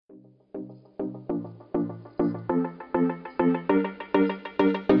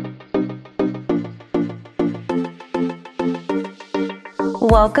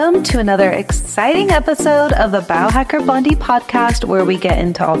Welcome to another exciting episode of the Biohacker Blondie podcast, where we get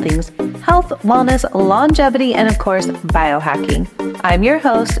into all things health, wellness, longevity, and of course, biohacking. I'm your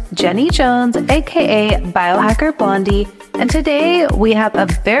host, Jenny Jones, aka Biohacker Blondie, and today we have a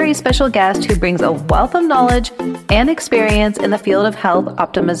very special guest who brings a wealth of knowledge and experience in the field of health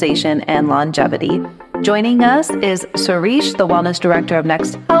optimization and longevity. Joining us is Sirish, the Wellness Director of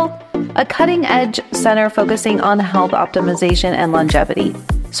Next Health, a cutting-edge center focusing on health optimization and longevity.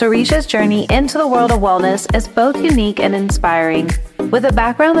 Sirish's journey into the world of wellness is both unique and inspiring. With a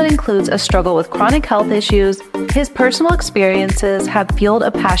background that includes a struggle with chronic health issues, his personal experiences have fueled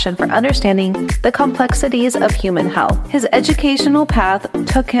a passion for understanding the complexities of human health. His educational path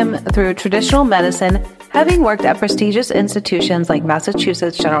took him through traditional medicine, having worked at prestigious institutions like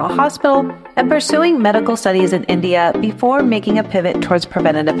Massachusetts General Hospital and pursuing medical studies in India before making a pivot towards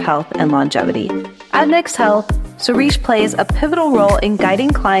preventative health and longevity. At Next Health, Sirish plays a pivotal role in guiding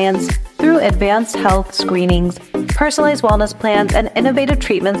clients through advanced health screenings, personalized wellness plans, and innovative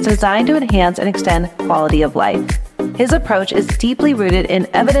treatments designed to enhance and extend quality of life. His approach is deeply rooted in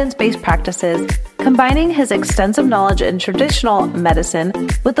evidence-based practices, combining his extensive knowledge in traditional medicine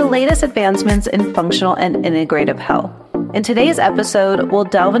with the latest advancements in functional and integrative health. In today's episode, we'll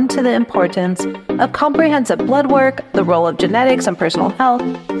delve into the importance of comprehensive blood work, the role of genetics and personal health,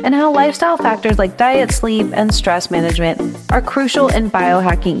 and how lifestyle factors like diet, sleep, and stress management are crucial in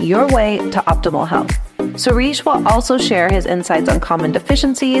biohacking your way to optimal health. Sirish will also share his insights on common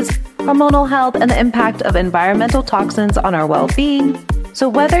deficiencies, hormonal health, and the impact of environmental toxins on our well-being. So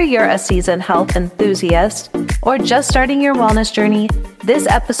whether you're a seasoned health enthusiast or just starting your wellness journey, this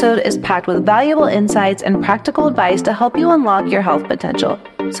episode is packed with valuable insights and practical advice to help you unlock your health potential.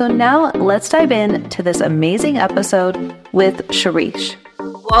 So now let's dive in to this amazing episode with Sirish.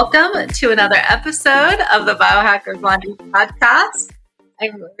 Welcome to another episode of the Biohacker Blondie podcast.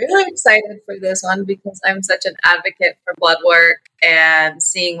 I'm really excited for this one because I'm such an advocate for blood work and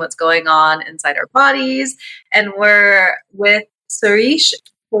seeing what's going on inside our bodies. And we're with Sirish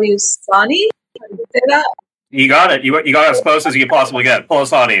Polisani. Say that? You got it. You got it as close as you possibly get.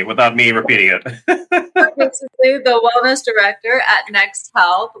 Polisani, without me repeating it. Basically, the wellness director at Next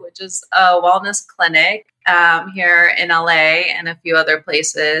Health, which is a wellness clinic here in LA and a few other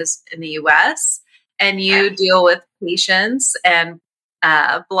places in the US. And you deal with patients and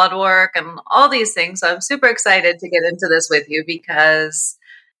blood work and all these things. So I'm super excited to get into this with you because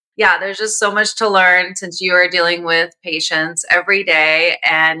there's just so much to learn since you are dealing with patients every day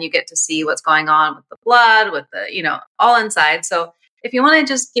and you get to see what's going on with the blood, with the, all inside. So if you want to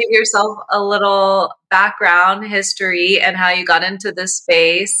just give yourself a little background history and how you got into this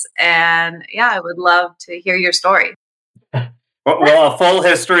space, and I would love to hear your story. Well, a full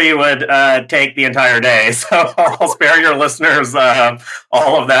history would take the entire day, so I'll spare your listeners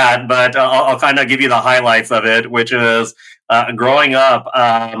all of that, but I'll kind of give you the highlights of it, which is growing up,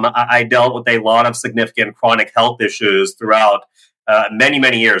 I dealt with a lot of significant chronic health issues throughout many,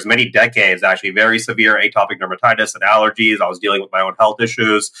 many years, many decades, actually. Very severe atopic dermatitis and allergies. I was dealing with my own health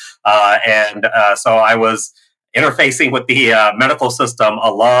issues, and so I was interfacing with the medical system a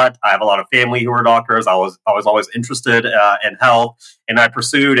lot. I have a lot of family who are doctors. I was always interested in health, and I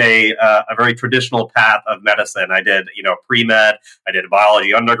pursued a very traditional path of medicine. I did, pre-med. I did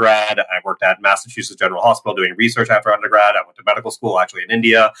biology undergrad. I worked at Massachusetts General Hospital doing research after undergrad. I went to medical school actually in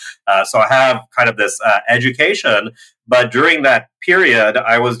India. So I have kind of this education. But during that period,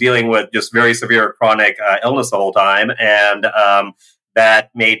 I was dealing with just very severe chronic illness the whole time, and that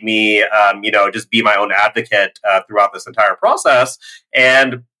made me, just be my own advocate throughout this entire process.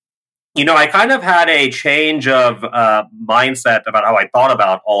 And, I kind of had a change of mindset about how I thought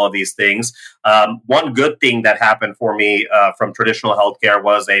about all of these things. One good thing that happened for me from traditional healthcare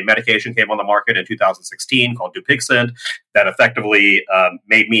was a medication came on the market in 2016 called Dupixent that effectively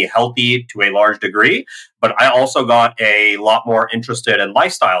made me healthy to a large degree. But I also got a lot more interested in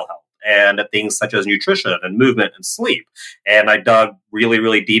lifestyle health and things such as nutrition and movement and sleep. And I dug really,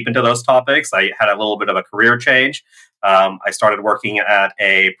 really deep into those topics. I had a little bit of a career change. I started working at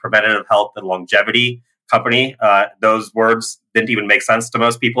a preventative health and longevity company. Those words didn't even make sense to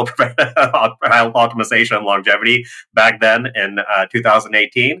most people, health optimization and longevity back then in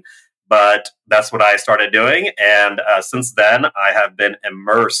 2018. But that's what I started doing. And since then, I have been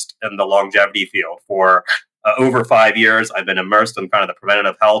immersed in the longevity field for over 5 years. I've been immersed in kind of the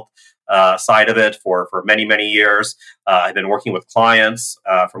preventative health side of it for many, many years. I've been working with clients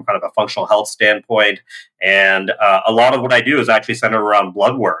from kind of a functional health standpoint. And a lot of what I do is actually centered around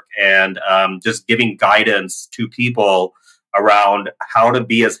blood work and just giving guidance to people around how to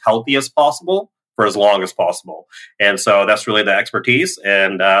be as healthy as possible for as long as possible. And so that's really the expertise,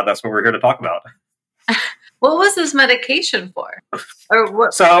 and that's what we're here to talk about. What was this medication for? Or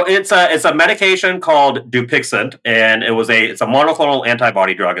what? So it's a medication called Dupixent, and it's a monoclonal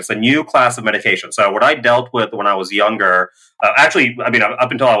antibody drug. It's a new class of medication. So what I dealt with when I was younger, up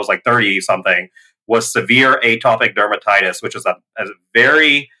until I was like 30 something, was severe atopic dermatitis, which is a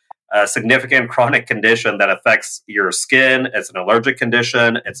very significant chronic condition that affects your skin. It's an allergic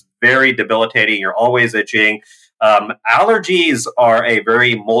condition. It's very debilitating. You're always itching. Allergies are a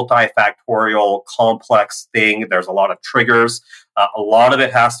very multifactorial, complex thing. There's a lot of triggers. A lot of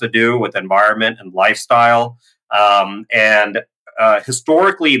it has to do with environment and lifestyle.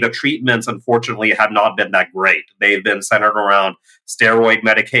 Historically, the treatments, unfortunately, have not been that great. They've been centered around steroid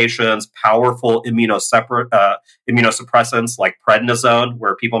medications, powerful immunosuppressants like prednisone,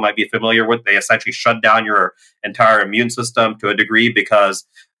 where people might be familiar with. They essentially shut down your entire immune system to a degree because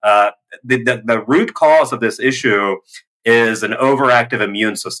the root cause of this issue is an overactive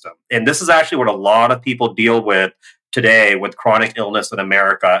immune system. And this is actually what a lot of people deal with today with chronic illness in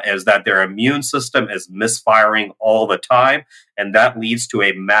America, is that their immune system is misfiring all the time. And that leads to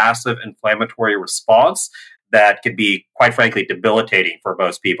a massive inflammatory response that could be, quite frankly, debilitating for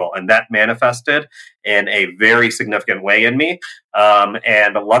most people. And that manifested in a very significant way in me.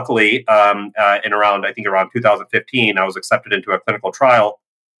 And luckily, in around 2015, I was accepted into a clinical trial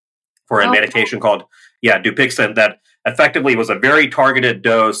for a medication called Dupixent that effectively was a very targeted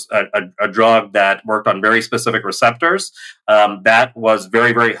dose, a drug that worked on very specific receptors. That was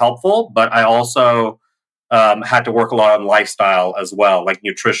very, very helpful. But I also had to work a lot on lifestyle as well, like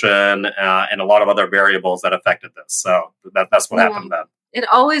nutrition and a lot of other variables that affected this. So that's what happened then. It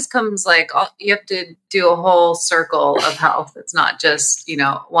always comes like you have to do a whole circle of health. It's not just,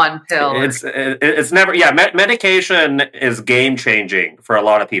 one pill. It's never, medication is game changing for a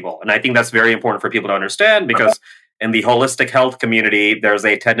lot of people. And I think that's very important for people to understand, because in the holistic health community, there's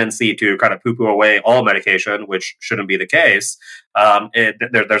a tendency to kind of poo-poo away all medication, which shouldn't be the case.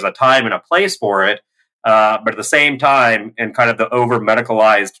 There's a time and a place for it. But at the same time, in kind of the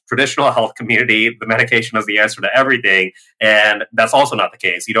over-medicalized traditional health community, the medication is the answer to everything. And that's also not the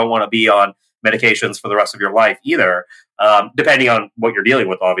case. You don't want to be on medications for the rest of your life either, depending on what you're dealing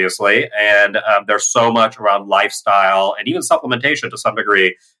with, obviously. And there's so much around lifestyle and even supplementation to some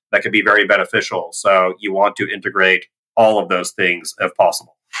degree that can be very beneficial. So you want to integrate all of those things if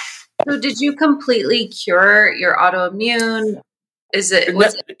possible. So did you completely cure your autoimmune?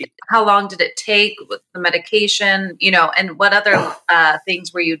 How long did it take with the medication, and what other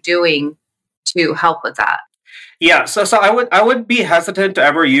things were you doing to help with that? Yeah, so I would be hesitant to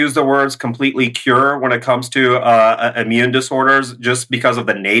ever use the words completely cure when it comes to immune disorders, just because of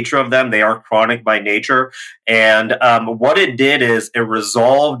the nature of them. They are chronic by nature. And what it did is it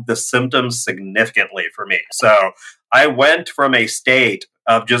resolved the symptoms significantly for me. So I went from a state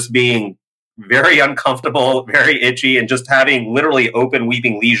of just being very uncomfortable, very itchy, and just having literally open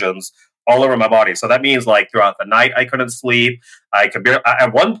weeping lesions all over my body. So that means like throughout the night, I couldn't sleep.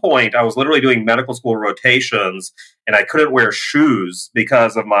 At one point, I was literally doing medical school rotations and I couldn't wear shoes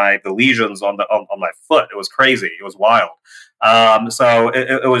because of the lesions on my foot. It was crazy. It was wild. So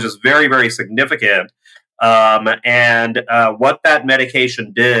it was just very, very significant. And what that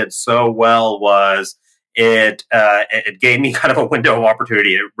medication did so well was it gave me kind of a window of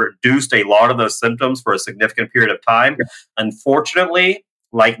opportunity. It reduced a lot of those symptoms for a significant period of time. Yeah. Unfortunately,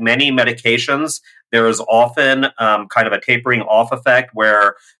 like many medications, there is often kind of a tapering off effect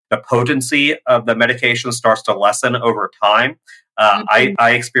where the potency of the medication starts to lessen over time.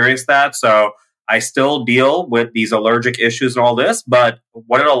 I experienced that. So I still deal with these allergic issues and all this, but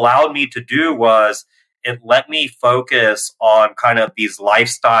what it allowed me to do was it let me focus on kind of these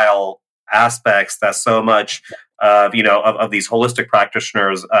lifestyle aspects that so much of these holistic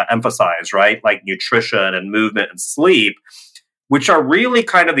practitioners emphasize, right? Like nutrition and movement and sleep, which are really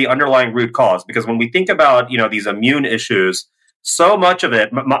kind of the underlying root cause. Because when we think about, these immune issues, so much of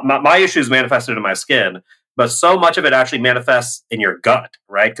it, my issues manifested in my skin, but so much of it actually manifests in your gut,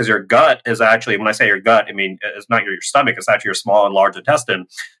 right? Because your gut is actually, when I say your gut, I mean, it's not your stomach, it's actually your small and large intestine,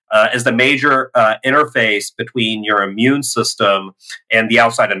 is the major interface between your immune system and the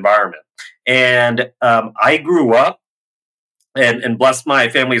outside environment. And I grew up, and bless my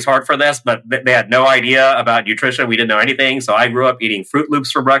family's heart for this, but they had no idea about nutrition. We didn't know anything. So I grew up eating Fruit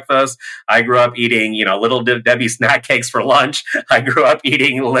Loops for breakfast. I grew up eating, Little Debbie snack cakes for lunch. I grew up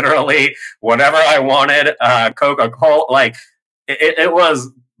eating literally whatever I wanted, Coca-Cola. Like it was,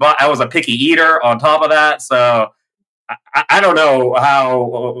 I was a picky eater on top of that. So I don't know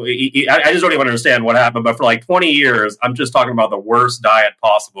how, I just don't even understand what happened, but for like 20 years, I'm just talking about the worst diet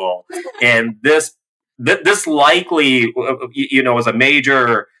possible. And this likely, was a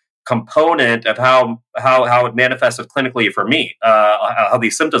major component of how it manifested clinically for me, how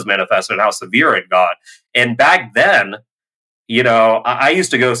these symptoms manifested and how severe it got. And back then, I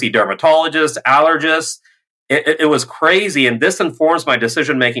used to go see dermatologists, allergists. It was crazy. And this informs my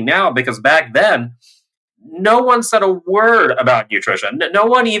decision making now, because back then, no one said a word about nutrition. No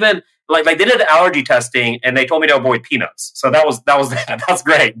one even like they did allergy testing and they told me to avoid peanuts. So that was that. That's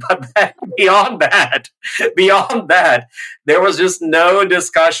great. But then, beyond that, there was just no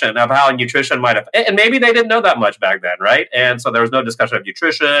discussion of how nutrition might have. And maybe they didn't know that much back then, right? And so there was no discussion of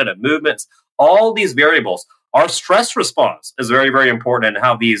nutrition and movements. All these variables. Our stress response is very, very important in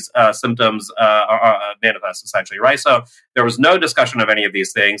how these symptoms are manifest, essentially, right? So there was no discussion of any of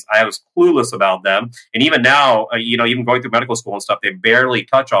these things. I was clueless about them. And even now, even going through medical school and stuff, they barely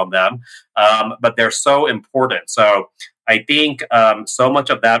touch on them, but they're so important. So I think so much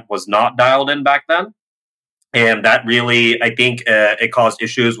of that was not dialed in back then. And that really, I think it caused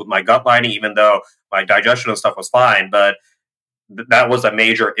issues with my gut lining, even though my digestion and stuff was fine. But that was a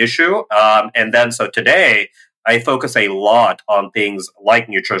major issue. And then so today, I focus a lot on things like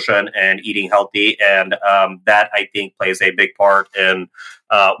nutrition and eating healthy. And that, I think, plays a big part in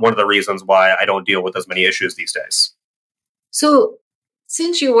one of the reasons why I don't deal with as many issues these days. So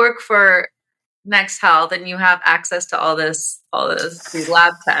since you work for Next Health and you have access to these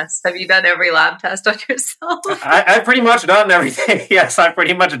lab tests, have you done every lab test on yourself? I've pretty much done everything. Yes, I've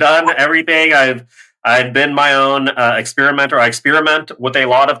pretty much done everything. I've been my own experimenter. I experiment with a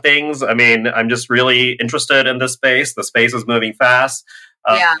lot of things. I mean, I'm just really interested in this space. The space is moving fast.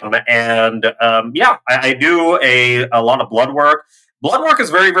 I do a lot of blood work. Blood work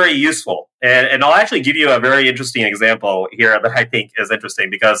is very, very useful. And I'll actually give you a very interesting example here that I think is interesting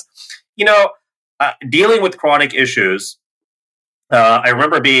because, dealing with chronic issues, I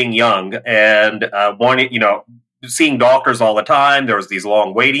remember being young and seeing doctors all the time. There was these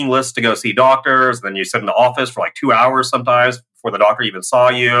long waiting lists to go see doctors. Then you sit in the office for like 2 hours sometimes before the doctor even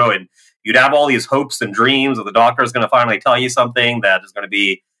saw you. And you'd have all these hopes and dreams that the doctor is going to finally tell you something that is going to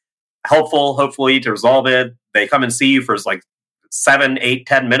be helpful, hopefully, to resolve it. They come and see you for like 7, 8,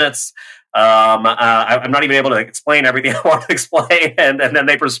 10 minutes. I'm not even able to explain everything I want to explain, and then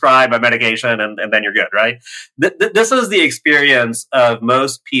they prescribe a medication, and then you're good, right? This is the experience of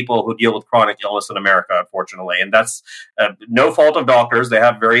most people who deal with chronic illness in America, unfortunately, and that's no fault of doctors. They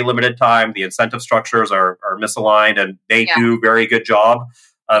have very limited time. The incentive structures are misaligned, and they do a very good job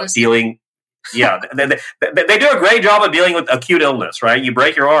of dealing. Yeah, they do a great job of dealing with acute illness, right? You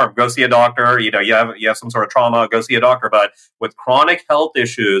break your arm, go see a doctor. You have some sort of trauma, go see a doctor. But with chronic health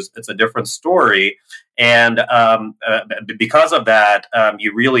issues, it's a different story. And because of that,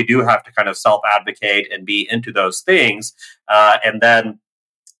 you really do have to kind of self-advocate and be into those things. And then,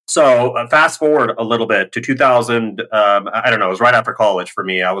 so fast forward a little bit to 2000. I don't know, it was right after college for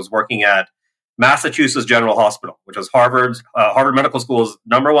me. I was working at Massachusetts General Hospital, which is Harvard Medical School's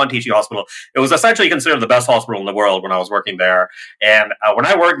 #1 teaching hospital. It was essentially considered the best hospital in the world when I was working there. And when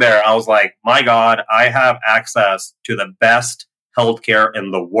I worked there, I was like, my God, I have access to the best healthcare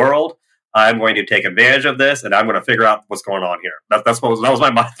in the world. I'm going to take advantage of this, and I'm going to figure out what's going on here. That was my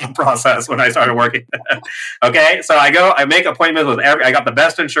mind process when I started working. Okay, so I make appointments with I got the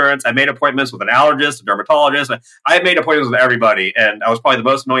best insurance. I made appointments with an allergist, a dermatologist. I made appointments with everybody, and I was probably the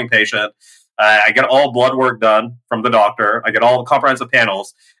most annoying patient. I get all blood work done from the doctor. I get all the comprehensive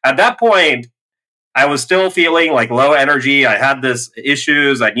panels. At that point, I was still feeling like low energy. I had this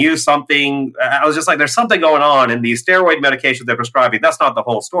issues. I knew something. I was just like, there's something going on. And these steroid medications they're prescribing, that's not the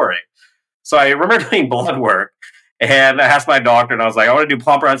whole story. So I remember doing blood work. And I asked my doctor, and I was like, I want to do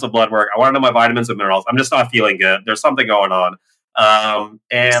comprehensive blood work. I want to know my vitamins and minerals. I'm just not feeling good. There's something going on.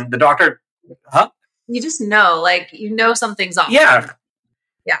 And the doctor, You just know, something's off. Yeah.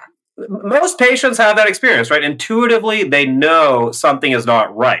 Yeah. Most patients have that experience, right? Intuitively, they know something is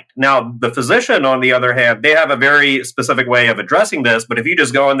not right. Now, the physician, on the other hand, they have a very specific way of addressing this. But if you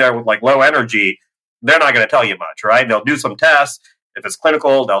just go in there with like low energy, they're not going to tell you much, right? They'll do some tests. If it's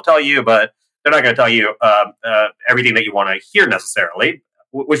clinical, they'll tell you, but they're not going to tell you everything that you want to hear necessarily,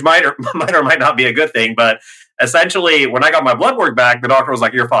 which might or might not be a good thing. But essentially, when I got my blood work back, the doctor was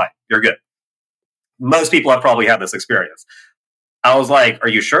like, you're fine. You're good. Most people have probably had this experience. I was like, are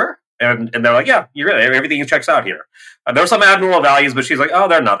you sure? And they're like, yeah, you're good. Everything checks out here. There were some abnormal values, but she's like, oh,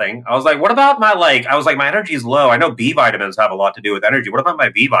 they're nothing. I was like, what about my, my energy is low. I know B vitamins have a lot to do with energy. What about my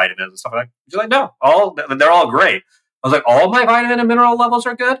B vitamins and stuff like that? She's like, no, they're all great. I was like, all my vitamin and mineral levels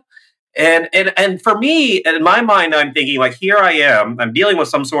are good? And for me, in my mind, I'm thinking like, here I am, I'm dealing with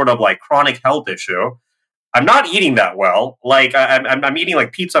some sort of like chronic health issue. I'm not eating that well. Like I'm eating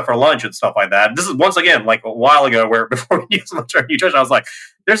like pizza for lunch and stuff like that. This is once again like a while ago, where before we used much nutrition, I was like,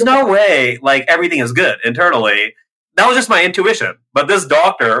 "There's no way like everything is good internally." That was just my intuition. But this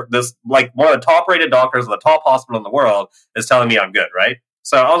doctor, this like one of the top rated doctors of the top hospital in the world, is telling me I'm good, right?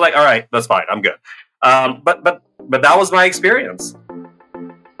 So I was like, "All right, that's fine, I'm good." But that was my experience.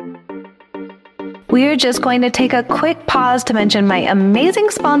 We're just going to take a quick pause to mention my amazing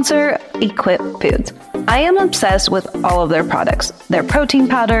sponsor, Equip Foods. I am obsessed with all of their products, their protein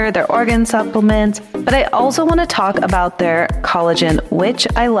powder, their organ supplements, but I also want to talk about their collagen, which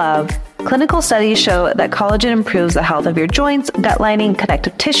I love. Clinical studies show that collagen improves the health of your joints, gut lining,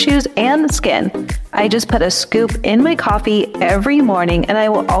 connective tissues, and skin. I just put a scoop in my coffee every morning, and I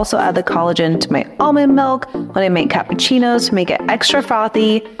will also add the collagen to my almond milk when I make cappuccinos to make it extra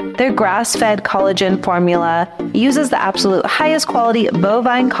frothy. Their grass-fed collagen formula uses the absolute highest quality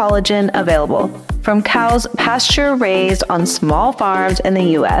bovine collagen available from cows pasture-raised on small farms in the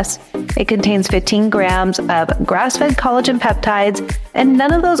U.S. It contains 15 grams of grass-fed collagen peptides and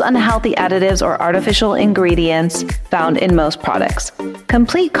none of those unhealthy additives or artificial ingredients found in most products.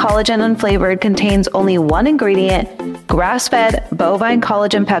 Complete Collagen Unflavored contains only one ingredient, grass-fed bovine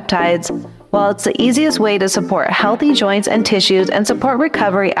collagen peptides. While it's the easiest way to support healthy joints and tissues and support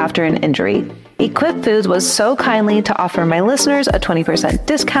recovery after an injury, Equip Foods was so kindly to offer my listeners a 20%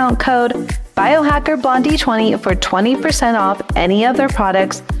 discount code, BiohackerBlondie20, for 20% off any of their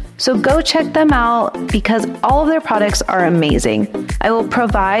products. So go check them out because all of their products are amazing. I will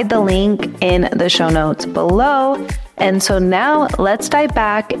provide the link in the show notes below. And so now let's dive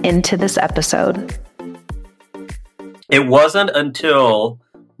back into this episode. It wasn't until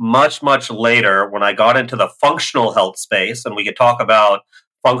much, much later when I got into the functional health space, and we could talk about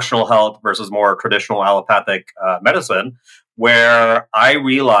functional health versus more traditional allopathic medicine, where I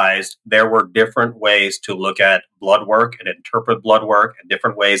realized there were different ways to look at blood work and interpret blood work and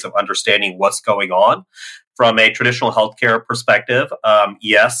different ways of understanding what's going on. From a traditional healthcare perspective,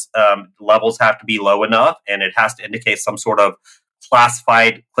 yes, levels have to be low enough, and it has to indicate some sort of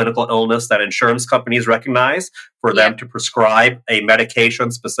classified clinical illness that insurance companies recognize for them to prescribe a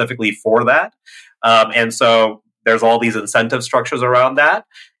medication specifically for that. And so there's all these incentive structures around that.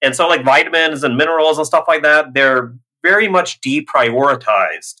 And so like vitamins and minerals and stuff like that, they're very much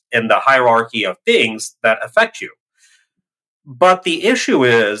deprioritized in the hierarchy of things that affect you. But the issue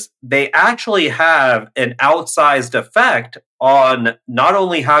is they actually have an outsized effect on not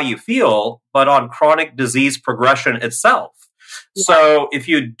only how you feel, but on chronic disease progression itself. Yeah. So if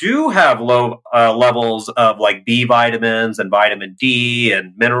you do have low levels of like B vitamins and vitamin D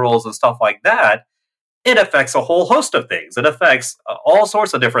and minerals and stuff like that, it affects a whole host of things. It affects all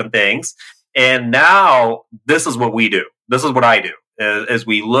sorts of different things. And now this is what we do. This is what I do, is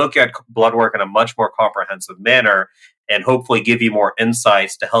we look at blood work in a much more comprehensive manner and hopefully give you more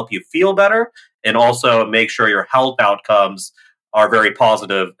insights to help you feel better and also make sure your health outcomes are very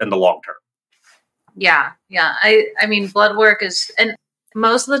positive in the long term. Yeah. I mean, blood work is, and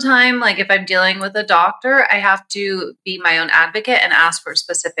most of the time, like if I'm dealing with a doctor, I have to be my own advocate and ask for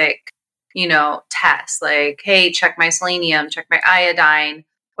specific, tests like, hey, check my selenium, check my iodine,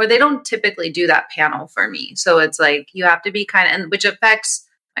 or they don't typically do that panel for me. So it's like, you have to be and which affects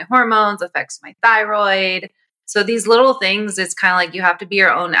my hormones, affects my thyroid. So these little things, it's kind of like you have to be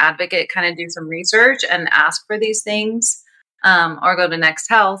your own advocate, kind of do some research and ask for these things, or go to Next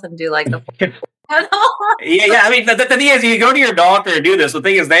Health and do like the yeah. I mean, the thing is, you go to your doctor and do this. The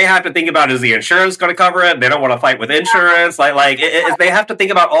thing is, they have to think about, is the insurance going to cover it? They don't want to fight with insurance. They have to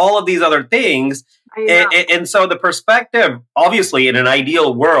think about all of these other things. And so the perspective, obviously, in an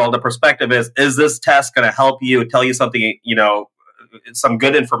ideal world, the perspective is this test going to help you, tell you something, some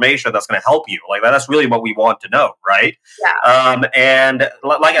good information that's going to help you? Like that's really what we want to know, right? Yeah. And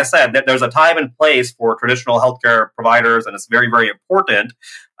like I said, there's a time and place for traditional healthcare providers, and it's very, very important.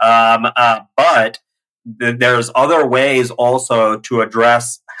 But there's other ways also to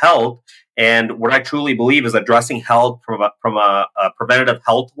address health. And what I truly believe is addressing health from a preventative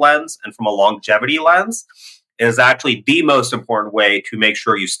health lens and from a longevity lens is actually the most important way to make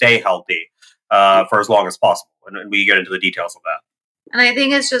sure you stay healthy for as long as possible. And we get into the details of that. And I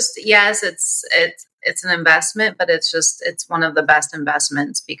think it's just, yes, it's an investment, but it's one of the best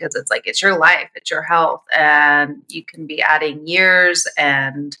investments because it's like, it's your life, it's your health, and you can be adding years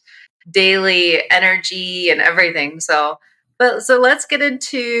and daily energy and everything. So let's get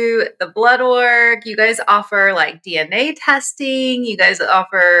into the blood work. You guys offer like DNA testing. You guys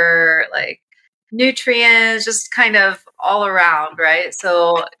offer like nutrients, just kind of all around, right?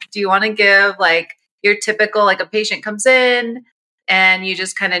 So do you want to give like your typical, like a patient comes in and you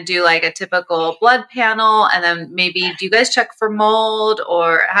just kind of do like a typical blood panel, and then maybe do you guys check for mold,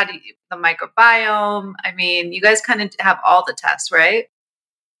 or how do you, the microbiome? I mean, you guys kind of have all the tests, right?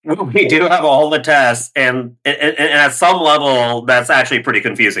 We do have all the tests, and at some level, that's actually pretty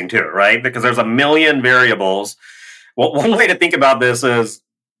confusing too, right? Because there's a million variables. Well, one way to think about this is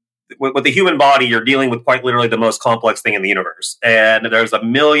with the human body, you're dealing with quite literally the most complex thing in the universe. And there's a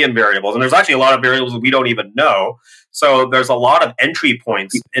million variables. And there's actually a lot of variables we don't even know. So there's a lot of entry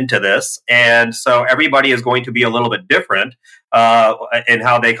points into this. And so everybody is going to be a little bit different in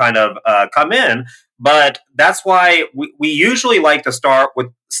how they kind of come in. But that's why we usually like to start with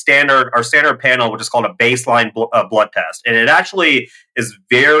our standard panel, which is called a baseline blood test. And it actually is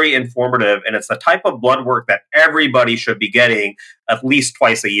very informative. And it's the type of blood work that everybody should be getting at least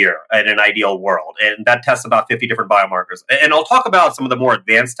twice a year in an ideal world. And that tests about 50 different biomarkers. And I'll talk about some of the more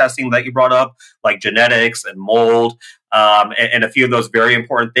advanced testing that you brought up, like genetics and mold, and a few of those very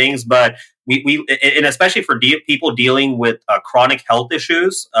important things. But we and especially for people dealing with chronic health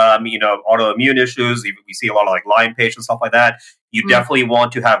issues, autoimmune issues, we see a lot of like Lyme patients, stuff like that. You definitely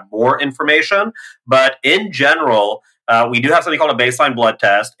want to have more information. But in general, we do have something called a baseline blood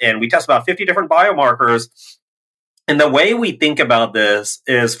test, and we test about 50 different biomarkers. And the way we think about this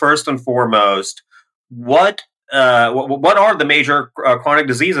is, first and foremost, what are the major chronic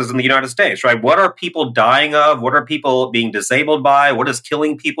diseases in the United States, right? What are people dying of? What are people being disabled by? What is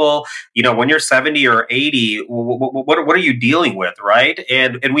killing people? When you're 70 or 80, what are you dealing with, right?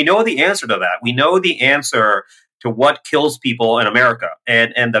 And we know the answer to that. We know the answer to what kills people in America.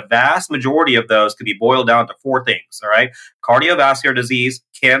 And the vast majority of those can be boiled down to four things, all right? Cardiovascular disease,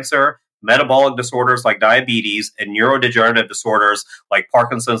 cancer, metabolic disorders like diabetes, and neurodegenerative disorders like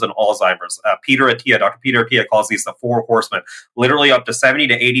Parkinson's and Alzheimer's. Dr. Peter Attia calls these the four horsemen. Literally up to 70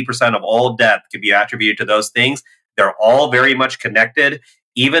 to 80% of all death can be attributed to those things. They're all very much connected.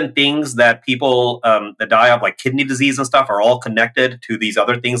 Even things that people that die of, like kidney disease and stuff, are all connected to these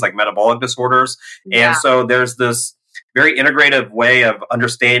other things like metabolic disorders. Yeah. And so there's this very integrative way of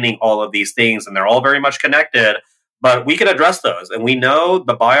understanding all of these things, and they're all very much connected. But we can address those, and we know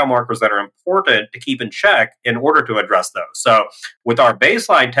the biomarkers that are important to keep in check in order to address those. So with our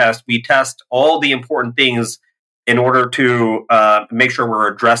baseline test, we test all the important things in order to make sure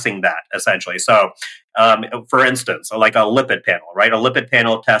we're addressing that, essentially. So for instance, like a lipid panel, right? A lipid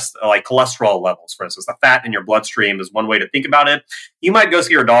panel tests like cholesterol levels, for instance. The fat in your bloodstream is one way to think about it. You might go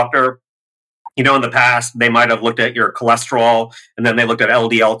see your doctor. In the past, they might have looked at your cholesterol, and then they looked at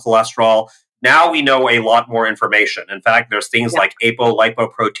LDL cholesterol. Now we know a lot more information. In fact, there's things like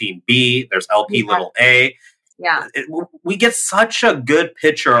apolipoprotein B, there's LP little a. Yeah. We get such a good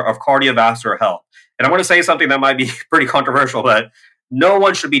picture of cardiovascular health. And I want to say something that might be pretty controversial, but no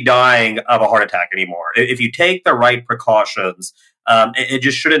one should be dying of a heart attack anymore. If you take the right precautions, it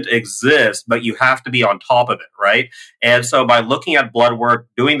just shouldn't exist, but you have to be on top of it, right? And so by looking at blood work,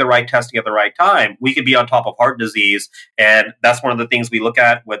 doing the right testing at the right time, we could be on top of heart disease. And that's one of the things we look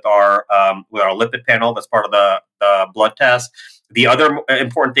at with our lipid panel. That's part of the blood test. The other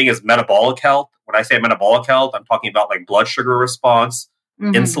important thing is metabolic health. When I say metabolic health, I'm talking about like blood sugar response,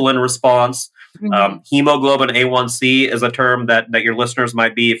 insulin response. Hemoglobin A1C is a term that your listeners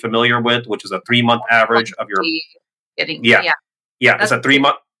might be familiar with, which is a 3-month average of your... Yeah, it's a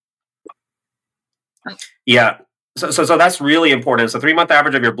 3-month. Yeah, so that's really important. It's a 3-month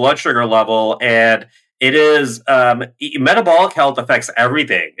average of your blood sugar level, and it is metabolic health affects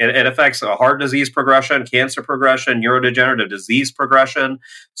everything. It affects heart disease progression, cancer progression, neurodegenerative disease progression.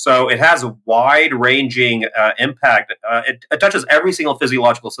 So it has a wide-ranging impact. It touches every single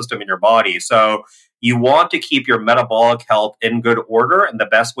physiological system in your body. So you want to keep your metabolic health in good order, and the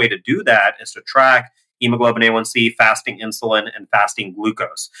best way to do that is to track hemoglobin A1C, fasting insulin, and fasting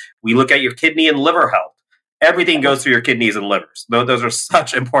glucose. We look at your kidney and liver health. Everything goes through your kidneys and livers. Those are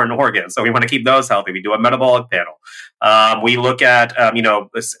such important organs. So we want to keep those healthy. We do a metabolic panel. We look at, a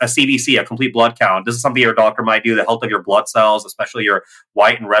CBC, a complete blood count. This is something your doctor might do, the health of your blood cells, especially your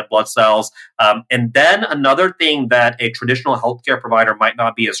white and red blood cells. And then another thing that a traditional healthcare provider might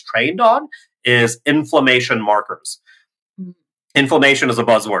not be as trained on is inflammation markers. Inflammation is a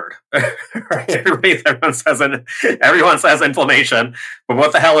buzzword, right? Everyone says inflammation, but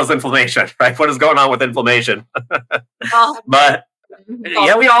what the hell is inflammation, right? What is going on with inflammation? But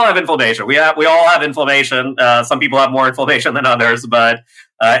yeah, we all have inflammation. We all have inflammation. Some people have more inflammation than others, but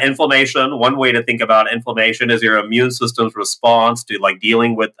inflammation, one way to think about inflammation is your immune system's response to like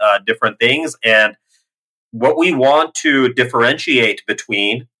dealing with different things. And what we want to differentiate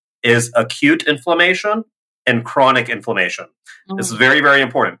between is acute inflammation and chronic inflammation. This is very, very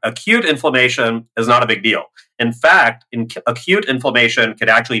important. Acute inflammation is not a big deal. In fact, acute inflammation can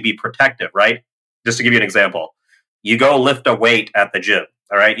actually be protective, right? Just to give you an example, you go lift a weight at the gym,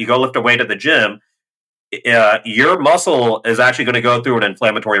 all right? You go lift a weight at the gym, your muscle is actually going to go through an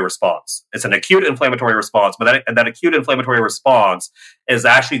inflammatory response. It's an acute inflammatory response, but that acute inflammatory response is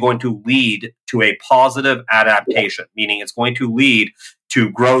actually going to lead to a positive adaptation, meaning it's going to lead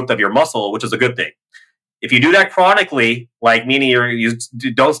to growth of your muscle, which is a good thing. If you do that chronically, like meaning you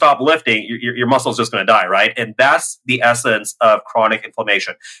don't stop lifting, your muscle is just going to die, right? And that's the essence of chronic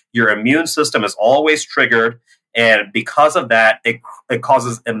inflammation. Your immune system is always triggered, and because of that, it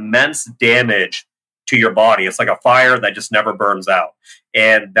causes immense damage to your body. It's like a fire that just never burns out.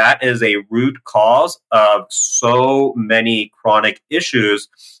 And that is a root cause of so many chronic issues.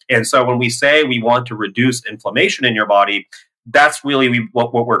 And so when we say we want to reduce inflammation in your body, that's really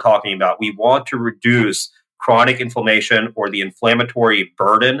what we're talking about. We want to reduce chronic inflammation or the inflammatory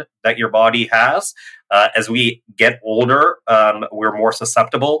burden that your body has. As we get older, we're more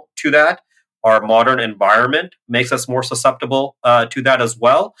susceptible to that. Our modern environment makes us more susceptible to that as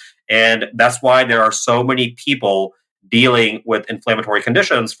well. And that's why there are so many people dealing with inflammatory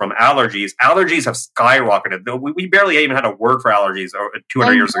conditions from allergies. Allergies have skyrocketed. We barely even had a word for allergies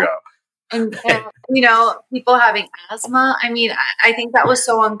 200 years ago. And people having asthma. I mean, I think that was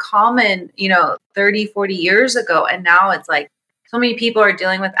so uncommon, 30, 40 years ago. And now it's like so many people are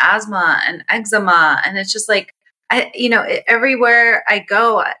dealing with asthma and eczema. And it's just like, everywhere I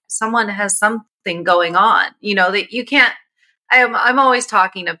go, someone has something going on, that you can't. I'm always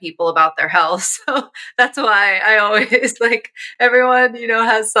talking to people about their health. So that's why I always everyone,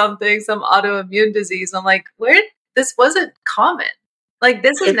 has some autoimmune disease. I'm like, this wasn't common.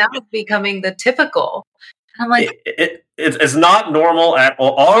 This is now becoming the typical. And I'm like, it's not normal at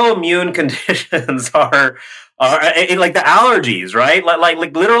all. Autoimmune conditions are like the allergies, right? Like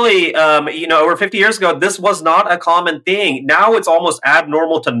literally, over 50 years ago, this was not a common thing. Now it's almost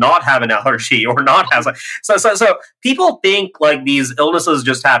abnormal to not have an allergy or not have. So people think like these illnesses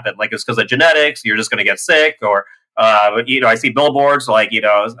just happen, like it's because of genetics. You're just going to get sick, or I see billboards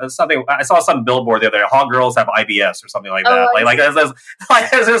something. I saw some billboard the other day. Hot girls have IBS or something like that.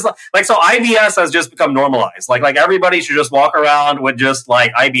 So IBS has just become normalized. Like everybody should just walk around with just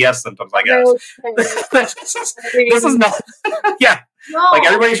like IBS symptoms. I guess this is not. Yeah, no. Like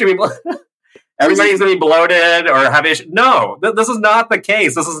everybody should be. Everybody's going to be bloated or have issues. No, this is not the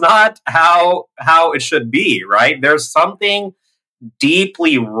case. This is not how it should be. Right? There's something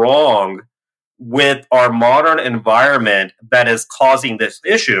deeply wrong with our modern environment that is causing this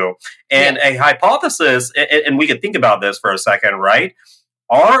issue. And a hypothesis, and we could think about this for a second, right?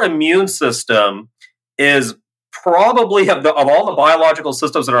 Our immune system is probably, of all the biological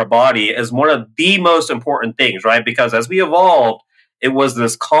systems in our body, is one of the most important things, right? Because as we evolved, it was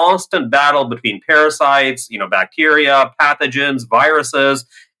this constant battle between parasites, bacteria, pathogens, viruses,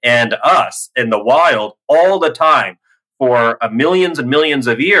 and us in the wild all the time, for millions and millions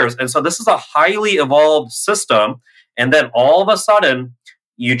of years. And so this is a highly evolved system. And then all of a sudden,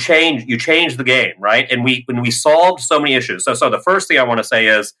 you change the game, right? And we solved so many issues. So the first thing I want to say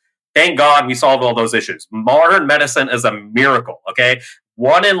is, thank God we solved all those issues. Modern medicine is a miracle, okay?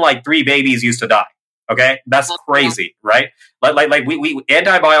 1 in 3 babies used to die, okay? That's crazy, right? We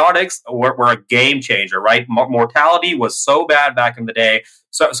antibiotics were a game changer, right? Mortality was so bad back in the day.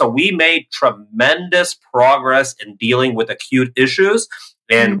 So we made tremendous progress in dealing with acute issues,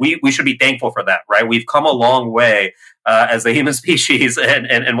 and we should be thankful for that, right? We've come a long way as a human species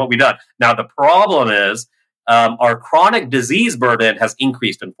and what we've done. Now, the problem is our chronic disease burden has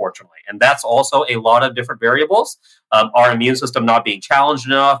increased, unfortunately, and that's also a lot of different variables. Our immune system not being challenged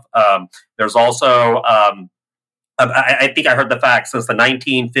enough. There's also... I think I heard the fact since the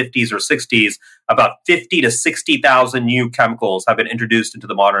 1950s or 60s, about 50 to 60,000 new chemicals have been introduced into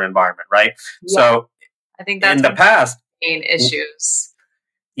the modern environment, right? Yeah. So I think that's in the past, main issues.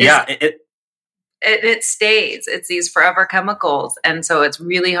 It stays. It's these forever chemicals. And so it's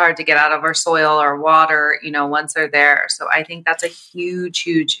really hard to get out of our soil or water, once they're there. So I think that's a huge,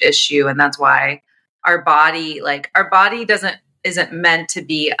 huge issue. And that's why our body isn't meant to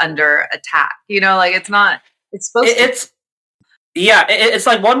be under attack. It's not. It's supposed to. It's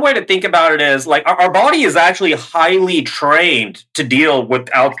like one way to think about it is like our body is actually highly trained to deal with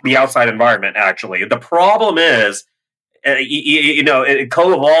the outside environment. Actually, the problem is, it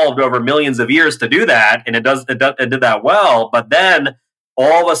co-evolved over millions of years to do that, and it did that well. But then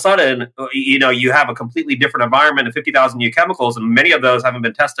all of a sudden, you have a completely different environment and 50,000 new chemicals, and many of those haven't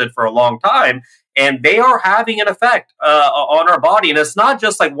been tested for a long time. and they are having an effect on our body. And it's not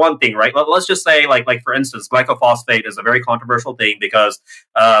just like one thing, right? Let's just say, like for instance, glyphosate is a very controversial thing because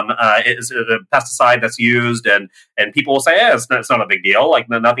it's a pesticide that's used, and people will say, it's not a big deal, like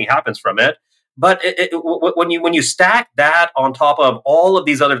nothing happens from it. But when you stack that on top of all of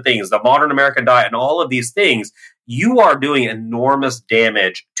these other things, the modern American diet and all of these things, you are doing enormous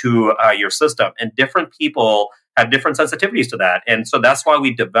damage to your system. And different people have different sensitivities to that. And so that's why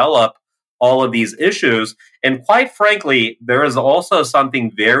we develop all of these issues. And quite frankly, there is also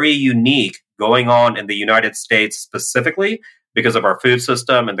something very unique going on in the United States specifically because of our food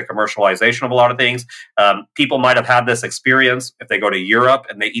system and the commercialization of a lot of things. People might have had this experience if they go to Europe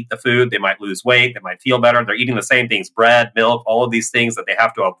and they eat the food, they might lose weight, they might feel better. They're eating the same things, bread, milk, all of these things that they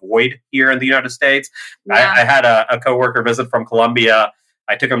have to avoid here in the United States. Yeah. I had a coworker visit from Colombia.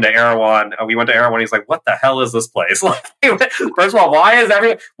 I took him to Erewhon. We went to Erewhon. He's like, "What the hell is this place?" Like, first of all, why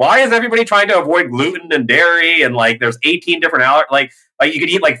is everybody trying to avoid gluten and dairy? And like, there's 18 different allergies. Like you could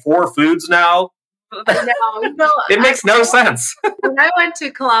eat like 4 foods now. No, it makes no sense. When I went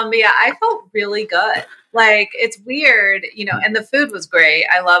to Colombia, I felt really good. Like, it's weird, and the food was great.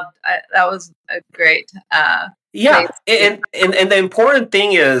 I loved that was a great yeah. And the important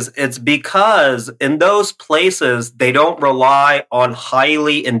thing is it's because in those places they don't rely on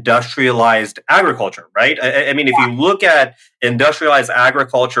highly industrialized agriculture, right? I mean, if you look at industrialized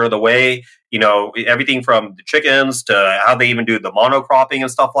agriculture, the way everything from the chickens to how they even do the monocropping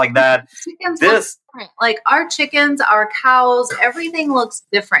and stuff like that. Chickens like our chickens, our cows, everything looks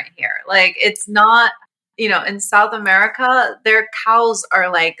different here. Like, it's not, in South America, their cows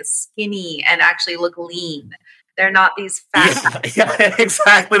are like skinny and actually look lean. They're not these fat. Yeah,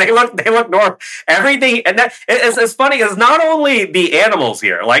 exactly. They look normal. Everything, and that it's funny because not only the animals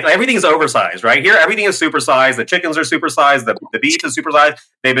here, like everything's oversized, right? Here, everything is supersized. The chickens are supersized. The beef is supersized.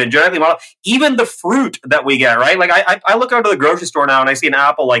 They've been genetically modified. Even the fruit that we get, right? Like I look out to the grocery store now and I see an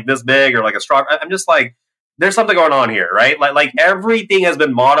apple like this big or like a straw. I'm just like, there's something going on here, right? Like everything has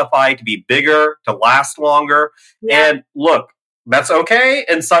been modified to be bigger, to last longer. Yeah. And look, that's okay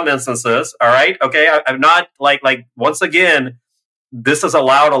in some instances, all right? Okay, I'm not like once again, this has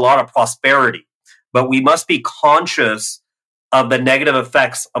allowed a lot of prosperity, but we must be conscious of the negative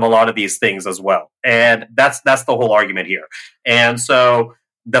effects of a lot of these things as well. And that's the whole argument here. And so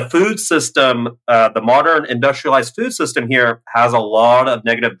the food system, the modern industrialized food system here has a lot of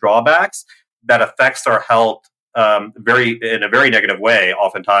negative drawbacks that affects our health in a very negative way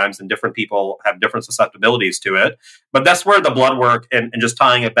oftentimes, and different people have different susceptibilities to it. But that's where the blood work and just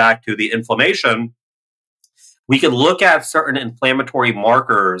tying it back to the inflammation, we can look at certain inflammatory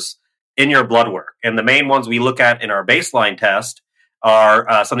markers in your blood work. And the main ones we look at in our baseline test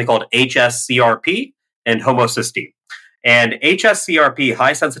are something called HSCRP and homocysteine. And HSCRP,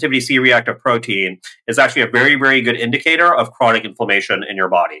 high sensitivity C-reactive protein, is actually a very, very good indicator of chronic inflammation in your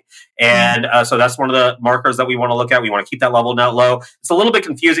body. And so that's one of the markers that we want to look at. We want to keep that level not low. It's a little bit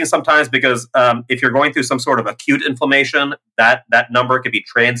confusing sometimes because if you're going through some sort of acute inflammation, that number could be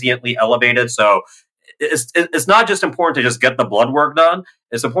transiently elevated. So it's not just important to just get the blood work done.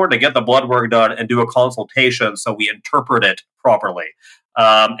 It's important to get the blood work done and do a consultation so we interpret it properly.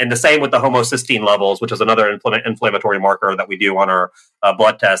 And the same with the homocysteine levels, which is another inflammatory marker that we do on our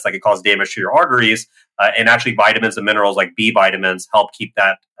blood test that can cause damage to your arteries. And actually, vitamins and minerals like B vitamins help keep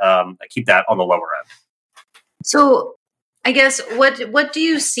that on the lower end. So, I guess what do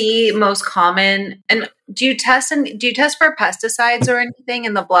you see most common? And do you test for pesticides or anything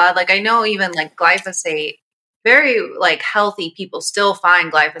in the blood? Like, I know even like glyphosate. Very like healthy people still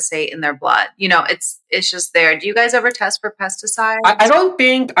find glyphosate in their blood. It's just there. Do you guys ever test for pesticides? I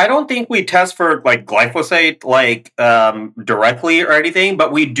don't think we test for like glyphosate like directly or anything,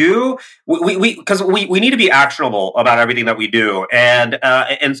 but we do. We because we need to be actionable about everything that we do, and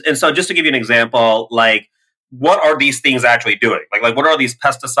so just to give you an example, like what are these things actually doing? Like what are these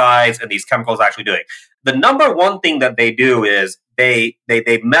pesticides and these chemicals actually doing? The number one thing that they do is they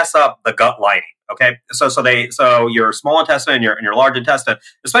mess up the gut lining. Okay, so your small intestine and your large intestine,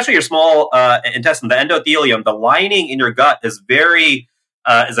 especially your small intestine, the endothelium, the lining in your gut is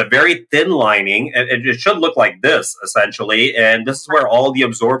a very thin lining. It should look like this essentially, and this is where all the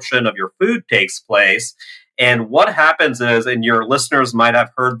absorption of your food takes place. And what happens is, and your listeners might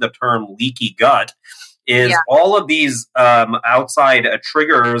have heard the term leaky gut, is all of these outside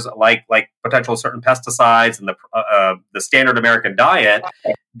triggers like potential certain pesticides and the standard American diet,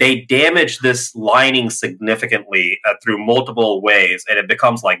 they damage this lining significantly through multiple ways, and it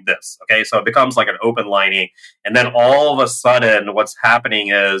becomes like this. Okay, so it becomes like an open lining, and then all of a sudden, what's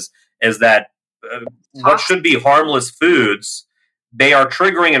happening is that what should be harmless foods they are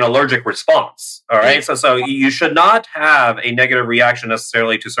triggering an allergic response. All right. So you should not have a negative reaction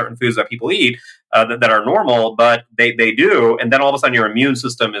necessarily to certain foods that people eat that are normal, but they do. And then all of a sudden your immune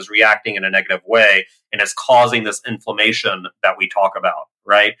system is reacting in a negative way and is causing this inflammation that we talk about.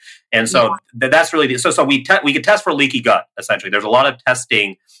 Right. And so that's really, so we could test for leaky gut, essentially. There's a lot of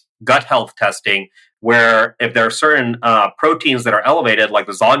testing, gut health testing, where if there are certain proteins that are elevated, like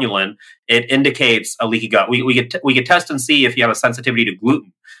the zonulin, it indicates a leaky gut. We could test and see if you have a sensitivity to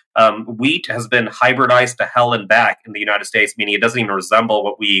gluten. Wheat has been hybridized to hell and back in the United States, meaning it doesn't even resemble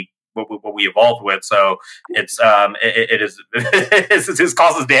what we evolved with. So it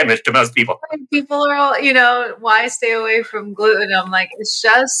causes damage to most people. People are all, why stay away from gluten? I'm like, it's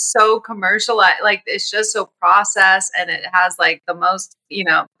just so commercialized. Like, it's just so processed, and it has like the most,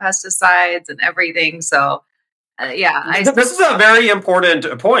 pesticides and everything. So this is a very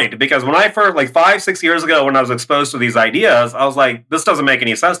important point, because when I first, like 5-6 years ago, when I was exposed to these ideas, I was like, this doesn't make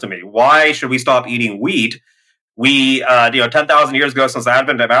any sense to me. Why should we stop eating wheat? We, 10,000 years ago, since the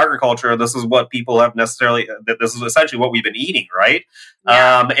advent of agriculture, this is what people have necessarily, this is essentially what we've been eating, right?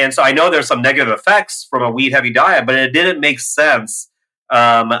 Yeah. And so I know there's some negative effects from a wheat-heavy diet, but it didn't make sense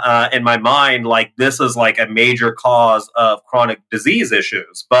in my mind, like this is like a major cause of chronic disease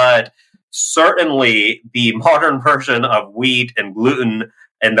issues. But certainly the modern version of wheat and gluten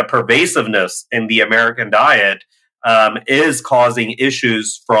and the pervasiveness in the American diet is causing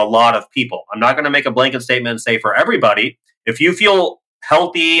issues for a lot of people. I'm not going to make a blanket statement and say for everybody. If you feel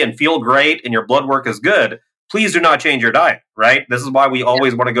healthy and feel great and your blood work is good, please do not change your diet, right? This is why we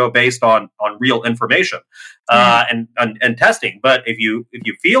always want to go based on real information and testing. But if you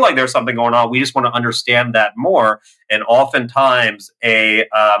feel like there's something going on, we just want to understand that more. And oftentimes a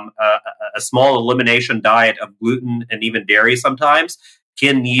small elimination diet of gluten and even dairy sometimes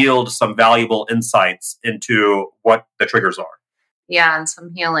can yield some valuable insights into what the triggers are. Yeah, and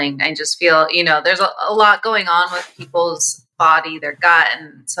some healing. I just feel, there's a lot going on with people's body, their gut.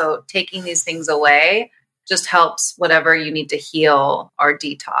 And so taking these things away just helps whatever you need to heal or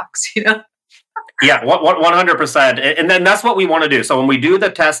detox, Yeah, 100%. And then that's what we want to do. So when we do the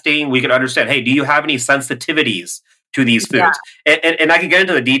testing, we can understand, hey, do you have any sensitivities to these foods? Yeah. And I can get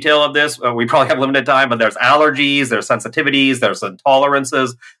into the detail of this. We probably have limited time, but there's allergies, there's sensitivities, there's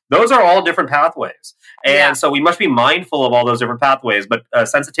intolerances. Those are all different pathways. And so we must be mindful of all those different pathways. But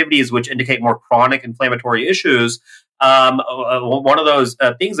sensitivities, which indicate more chronic inflammatory issues, one of those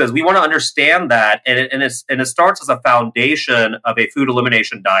things is we want to understand that. And it starts as a foundation of a food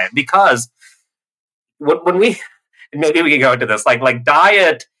elimination diet. Because when we, maybe we can go into this, like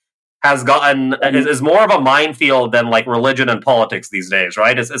diet has gotten is more of a minefield than like religion and politics these days,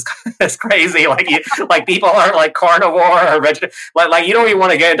 right? It's crazy. Like people are like carnivore or vegetarian. Like you don't even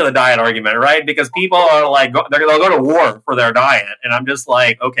want to get into the diet argument, right? Because people are like they'll go to war for their diet, and I'm just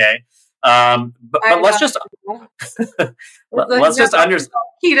like, okay, but let's just let's just understand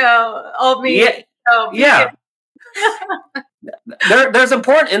keto, all meat. Yeah. There's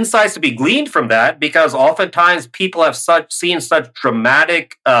important insights to be gleaned from that, because oftentimes people have seen such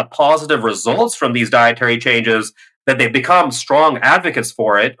dramatic positive results from these dietary changes that they've become strong advocates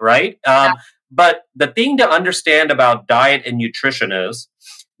for it, right? But the thing to understand about diet and nutrition is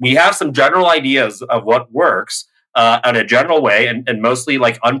we have some general ideas of what works in a general way, and mostly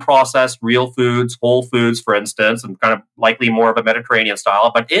like unprocessed real foods, whole foods, for instance, and kind of likely more of a Mediterranean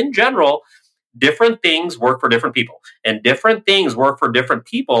style. But in general, different things work for different people, and different things work for different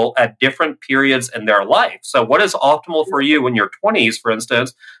people at different periods in their life. So what is optimal for you in your 20s, for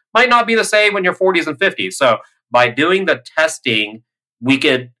instance, might not be the same in your 40s and 50s. So by doing the testing, we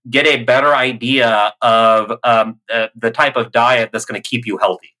could get a better idea of the type of diet that's going to keep you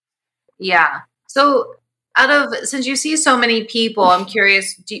healthy. Yeah. So since you see so many people, I'm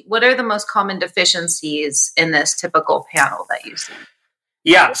curious, what are the most common deficiencies in this typical panel that you see?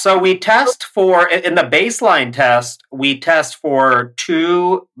 Yeah, so we test for, in the baseline test, we test for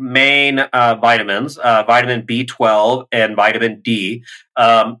two main vitamins, vitamin B12 and vitamin D.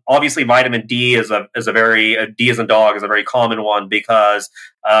 Obviously, vitamin D is D as in dog is a very common one, because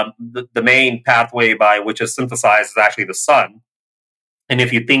the main pathway by which it's synthesized is actually the sun. And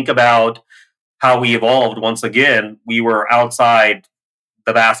if you think about how we evolved, once again, we were outside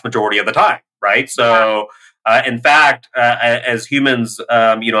the vast majority of the time, right? So... in fact, as humans,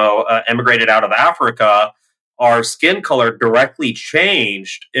 emigrated out of Africa, our skin color directly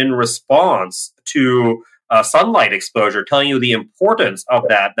changed in response to sunlight exposure, telling you the importance of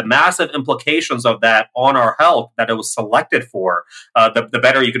that, the massive implications of that on our health that it was selected for. The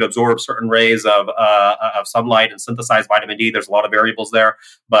better you could absorb certain rays of sunlight and synthesize vitamin D. There's a lot of variables there,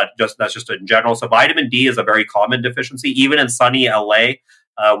 but that's just in general. So vitamin D is a very common deficiency. Even in sunny LA,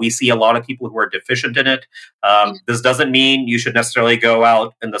 we see a lot of people who are deficient in it. This doesn't mean you should necessarily go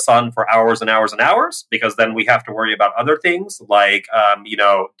out in the sun for hours and hours and hours, because then we have to worry about other things like,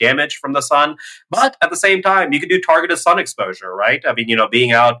 damage from the sun. But at the same time, you can do targeted sun exposure, right? I mean,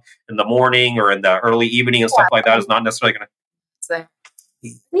 being out in the morning or in the early evening and stuff like that is not necessarily going to...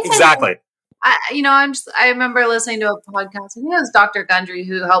 Exactly. I remember listening to a podcast, and it was Dr. Gundry,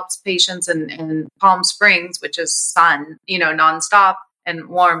 who helps patients in Palm Springs, which is sun, nonstop and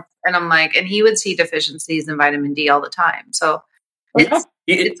warmth. And I'm like, and he would see deficiencies in vitamin D all the time. So it's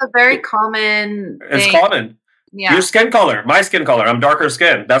a very common thing. It's common. Yeah. Your skin color, my skin color, I'm darker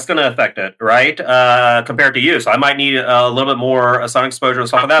skin. That's going to affect it, right? Compared to you. So I might need a little bit more sun exposure and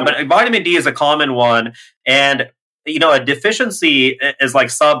stuff like that. But vitamin D is a common one. And a deficiency is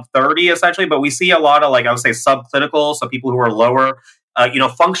like sub 30 essentially, but we see a lot of, like, I would say subclinical, so people who are lower.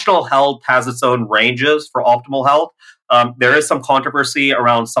 Functional health has its own ranges for optimal health. There is some controversy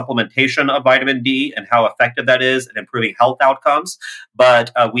around supplementation of vitamin D and how effective that is in improving health outcomes,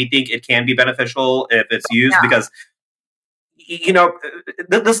 but we think it can be beneficial if it's used because,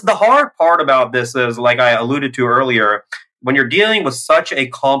 the hard part about this is, like I alluded to earlier, when you're dealing with such a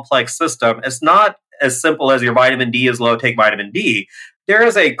complex system, it's not as simple as your vitamin D is low, take vitamin D. There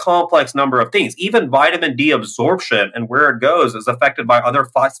is a complex number of things. Even vitamin D absorption and where it goes is affected by other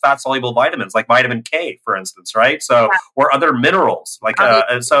fat-soluble vitamins, like vitamin K, for instance, right? So, or other minerals, like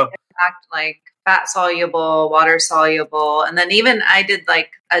like fat-soluble, water-soluble, and then even I did like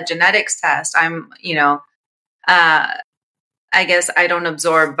a genetics test. I'm, I guess I don't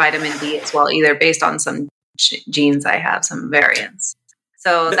absorb vitamin D as well either, based on some genes I have, some variants.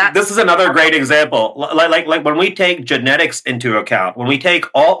 So this is another great example. Like when we take genetics into account, when we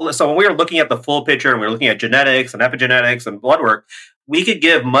are looking at the full picture and we're looking at genetics and epigenetics and blood work, we could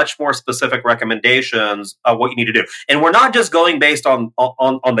give much more specific recommendations of what you need to do. And we're not just going based on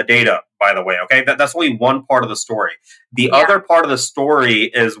the data, by the way, okay? That's only one part of the story. The other part of the story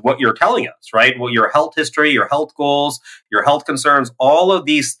is what you're telling us, right? Well, your health history, your health goals, your health concerns, all of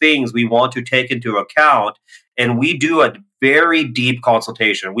these things we want to take into account. And we do a very deep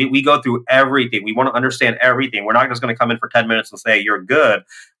consultation. We go through everything. We want to understand everything. We're not just going to come in for 10 minutes and say, you're good.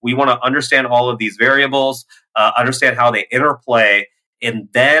 We want to understand all of these variables, understand how they interplay, and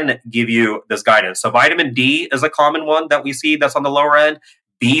then give you this guidance. So vitamin D is a common one that we see that's on the lower end.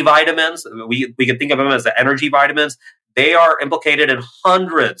 B vitamins, we can think of them as the energy vitamins. They are implicated in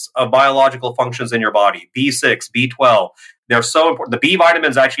hundreds of biological functions in your body. B6, B12. They're so important. The B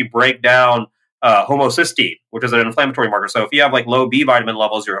vitamins actually break down homocysteine, which is an inflammatory marker. So if you have like low B vitamin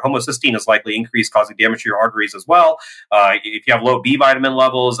levels, your homocysteine is likely increased, causing damage to your arteries as well. If you have low B vitamin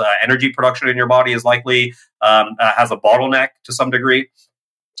levels, energy production in your body is likely has a bottleneck to some degree.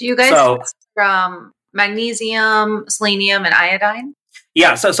 Do you guys test from magnesium, selenium, and iodine?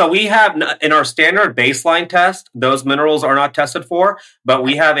 Yeah, so we have in our standard baseline test, those minerals are not tested for, but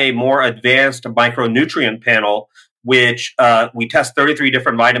we have a more advanced micronutrient panel, which we test 33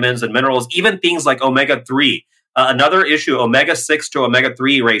 different vitamins and minerals, even things like omega-3. Another issue, omega-6 to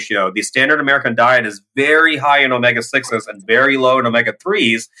omega-3 ratio. The standard American diet is very high in omega-6s and very low in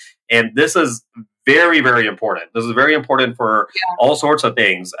omega-3s. And this is very, very important. This is very important for all sorts of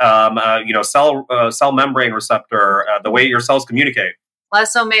things. Cell membrane receptor, the way your cells communicate.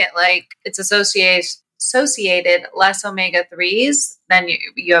 Less it's associated less omega-3s, then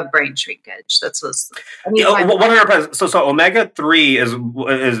you have brain shrinkage. That's what 100%. So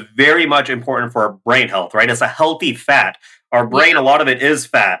omega-3 is very much important for our brain health, right? It's a healthy fat. Our brain, a lot of it is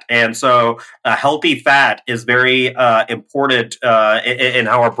fat. And so a healthy fat is very important in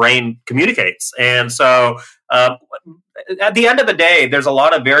how our brain communicates. And so at the end of the day, there's a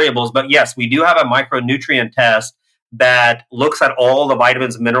lot of variables. But yes, we do have a micronutrient test that looks at all the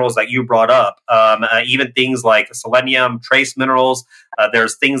vitamins and minerals that you brought up, even things like selenium, trace minerals.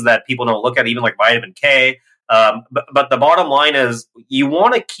 There's things that people don't look at, even like vitamin K. But the bottom line is you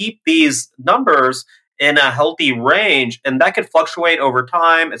want to keep these numbers in a healthy range, and that could fluctuate over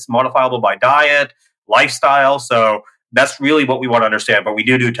time. It's modifiable by diet, lifestyle. So that's really what we want to understand, but we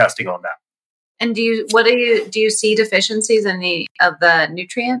do testing on that. And do you see deficiencies in any of the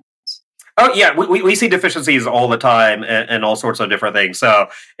nutrients? Oh, yeah, we see deficiencies all the time and all sorts of different things. So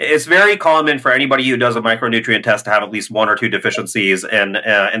it's very common for anybody who does a micronutrient test to have at least one or two deficiencies in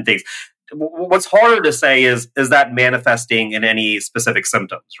things. what's harder to say is that manifesting in any specific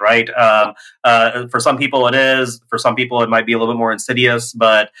symptoms, right? For some people it is. For some people it might be a little bit more insidious,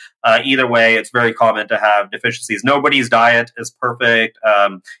 but either way, it's very common to have deficiencies. Nobody's diet is perfect.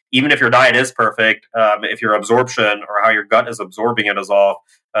 Even if your diet is perfect, if your absorption or how your gut is absorbing it is off,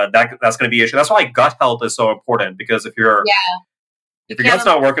 that's going to be an issue. That's why gut health is so important, because if your gut's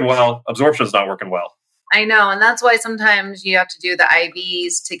not working well, absorption's not working well. I know. And that's why sometimes you have to do the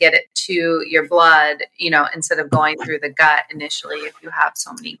IVs to get it to your blood, instead of going through the gut initially if you have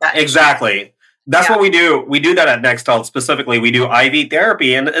so many gut issues. Exactly. That's what we do. We do that at Next Health specifically. We do IV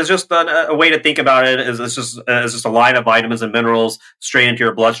therapy, and it's just a way to think about it. It's just a line of vitamins and minerals straight into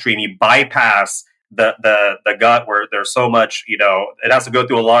your bloodstream. You bypass the gut where there's so much, it has to go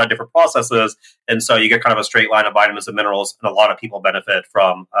through a lot of different processes, and so you get kind of a straight line of vitamins and minerals, and a lot of people benefit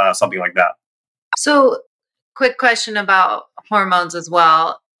from something like that. So, quick question about hormones as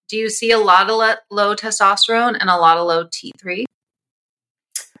well. Do you see a lot of low testosterone and a lot of low T3?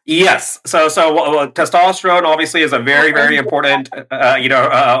 Yes. So testosterone obviously is a very, very important,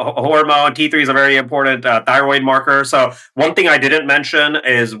 hormone. T3 is a very important thyroid marker. So one thing I didn't mention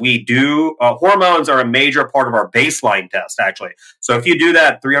is we do, hormones are a major part of our baseline test, actually. So if you do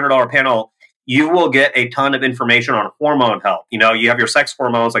that $300 panel, you will get a ton of information on hormone health. You have your sex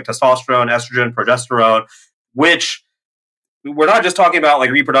hormones like testosterone, estrogen, progesterone, which we're not just talking about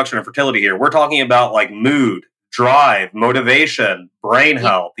like reproduction and fertility here. We're talking about like mood, drive, motivation, brain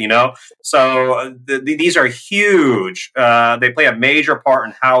health, So these are huge. They play a major part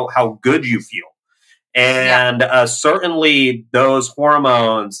in how good you feel. And certainly those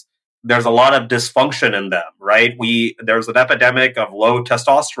hormones, there's a lot of dysfunction in them, right? There's an epidemic of low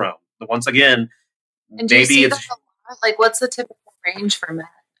testosterone. Once again, and do maybe you see like what's the typical range for men?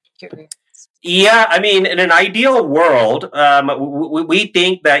 I'm curious. Yeah, I mean, in an ideal world, we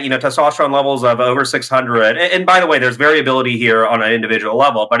think that testosterone levels of over 600, and by the way, there's variability here on an individual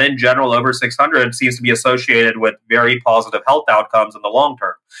level, but in general, over 600 seems to be associated with very positive health outcomes in the long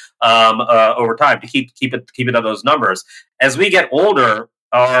term, over time. To keep it at those numbers. As we get older,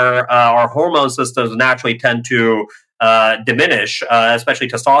 our hormone systems naturally tend to diminish, especially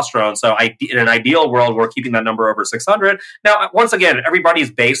testosterone. So in an ideal world, we're keeping that number over 600. Now, once again,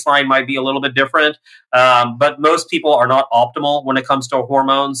 everybody's baseline might be a little bit different, but most people are not optimal when it comes to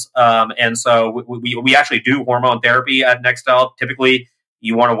hormones. And so we actually do hormone therapy at Next Health. Typically,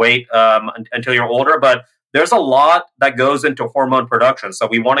 you want to wait until you're older, but there's a lot that goes into hormone production. So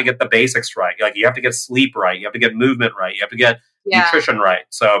we want to get the basics right. Like you have to get sleep right. You have to get movement right. You have to get nutrition right.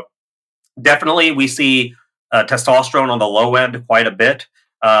 So definitely we see testosterone on the low end quite a bit.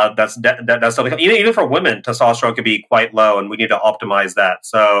 That's something. Even for women, testosterone can be quite low, and we need to optimize that.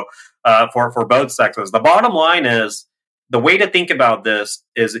 So for both sexes, the bottom line is the way to think about this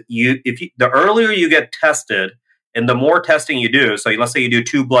is the earlier you get tested, and the more testing you do. So let's say you do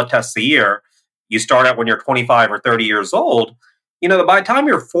 2 blood tests a year. You start out when you're 25 or 30 years old. By the time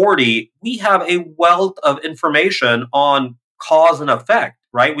you're 40, we have a wealth of information on cause and effect.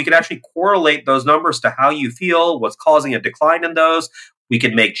 Right? We can actually correlate those numbers to how you feel, what's causing a decline in those. We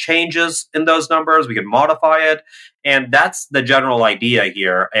can make changes in those numbers. We can modify it. And that's the general idea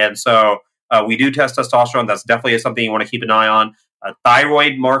here. And so we do test testosterone. That's definitely something you want to keep an eye on.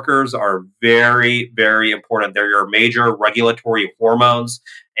 Thyroid markers are very, very important. They're your major regulatory hormones.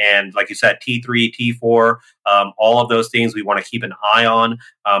 And like you said, T3, T4, all of those things we want to keep an eye on.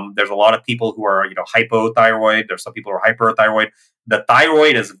 There's a lot of people who are, hypothyroid. There's some people who are hyperthyroid. The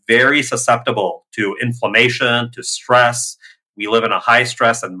thyroid is very susceptible to inflammation, to stress. We live in a high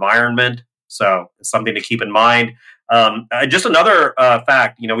stress environment. So it's something to keep in mind. Just another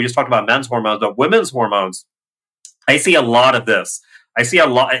fact, we just talked about men's hormones, but women's hormones, I see a lot of this. I see a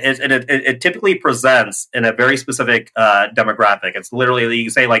lot, and it typically presents in a very specific demographic. It's literally, you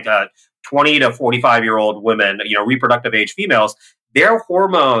can say like 20 to 45-year-old women, reproductive age females. Their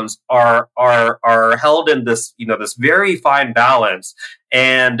hormones are held in this, this very fine balance,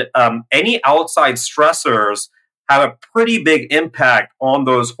 and any outside stressors have a pretty big impact on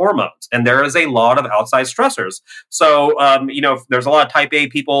those hormones. And there is a lot of outside stressors. So, there's a lot of type A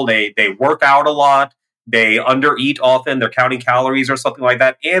people. They work out a lot. They undereat often. They're counting calories or something like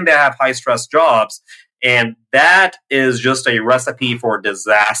that, and they have high stress jobs. And that is just a recipe for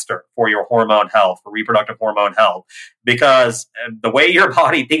disaster for your hormone health, for reproductive hormone health, because the way your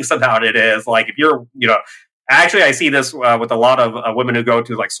body thinks about it is like if you're, actually I see this with a lot of women who go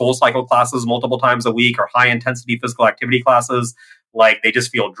to like soul cycle classes multiple times a week or high intensity physical activity classes. Like they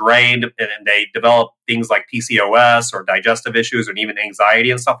just feel drained and they develop things like PCOS or digestive issues and even anxiety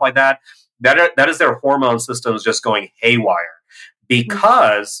and stuff like that. That is their hormone systems just going haywire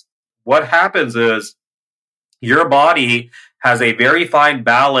because what happens is your body has a very fine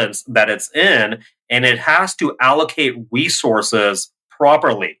balance that it's in, and it has to allocate resources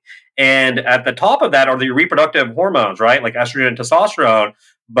properly. And at the top of that are the reproductive hormones, right? Like estrogen and testosterone.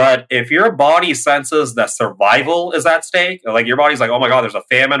 But if your body senses that survival is at stake, like your body's like, oh my God, there's a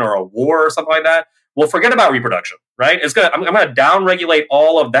famine or a war or something like that, well, forget about reproduction, right? I'm going to downregulate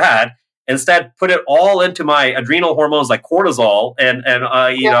all of that. Instead, put it all into my adrenal hormones like cortisol and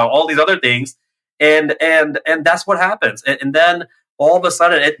all these other things, and that's what happens. And then all of a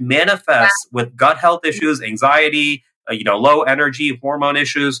sudden, it manifests with gut health issues, anxiety, low energy, hormone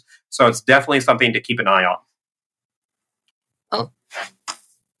issues. So it's definitely something to keep an eye on. Oh.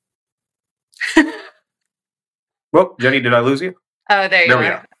 Well, Jenny, did I lose you? Oh, there you are.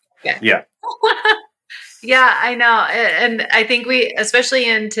 We go. Yeah. Yeah, I know. And I think especially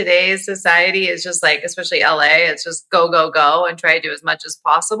in today's society, it's just like, especially LA, it's just go, go, go and try to do as much as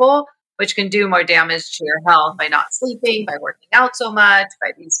possible, which can do more damage to your health by not sleeping, by working out so much,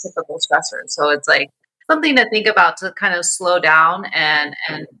 by these typical stressors. So it's like something to think about to kind of slow down, and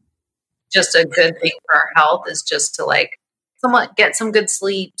just a good thing for our health is just to like somewhat get some good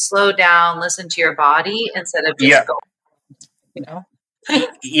sleep, slow down, listen to your body instead of just go,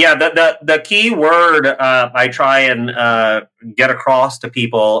 Yeah, the key word I try and get across to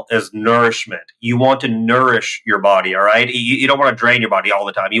people is nourishment. You want to nourish your body, all right? You don't want to drain your body all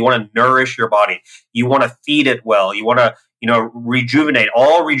the time. You want to nourish your body. You want to feed it well. You want to, rejuvenate.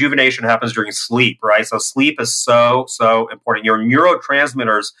 All rejuvenation happens during sleep, right? So sleep is so important. Your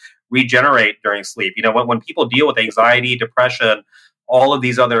neurotransmitters regenerate during sleep. When people deal with anxiety, depression, all of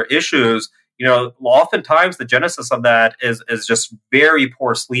these other issues, oftentimes the genesis of that is just very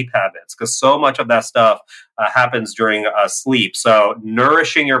poor sleep habits, because so much of that stuff happens during sleep. So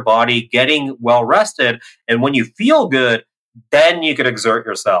nourishing your body, getting well rested, and when you feel good, then you could exert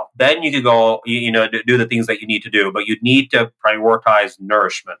yourself. Then you could go, do the things that you need to do, but you need to prioritize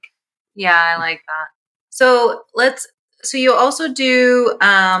nourishment. Yeah, I like that. So you also do,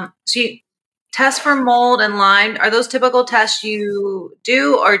 you test for mold and Lyme. Are those typical tests you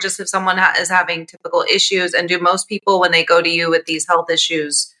do, or just if someone is having typical issues? And do most people, when they go to you with these health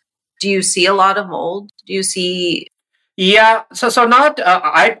issues, do you see a lot of mold? Do you see? Yeah, so not.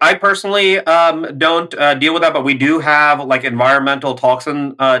 I personally don't deal with that, but we do have like environmental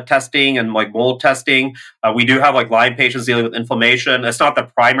toxin testing and like mold testing. We do have like Lyme patients dealing with inflammation. It's not the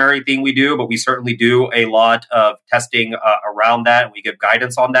primary thing we do, but we certainly do a lot of testing around that, and we give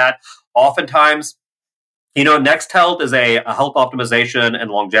guidance on that. Oftentimes, Next Health is a health optimization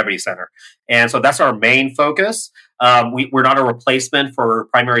and longevity center. And so that's our main focus. We're not a replacement for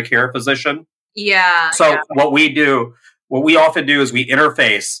primary care physician. Yeah. So what we often do is we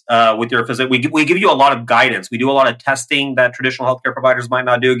interface with your physician. We give you a lot of guidance. We do a lot of testing that traditional healthcare providers might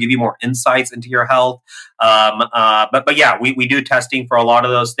not do, give you more insights into your health. But yeah, we do testing for a lot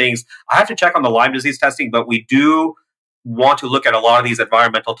of those things. I have to check on the Lyme disease testing, but we do want to look at a lot of these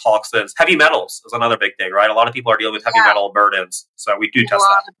environmental toxins. Heavy metals is another big thing, right? A lot of people are dealing with heavy metal burdens. So we do test that. A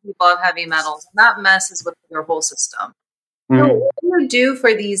lot of people have heavy metals, and that messes with your whole system. So what do you do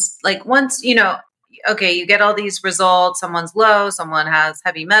for these, like once, okay, you get all these results, someone's low, someone has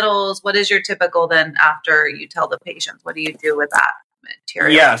heavy metals. What is your typical then after you tell the patients? What do you do with that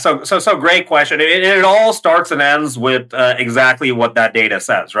material? Yeah, so great question. It all starts and ends with exactly what that data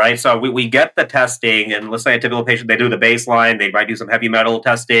says, right? So we get the testing, and let's say a typical patient, they do the baseline, they might do some heavy metal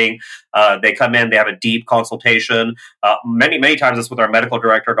testing, they come in, they have a deep consultation. Many times it's with our medical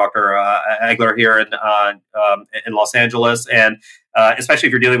director, Dr. Egler here in Los Angeles, and especially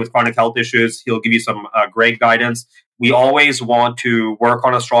if you're dealing with chronic health issues, he'll give you some great guidance. We always want to work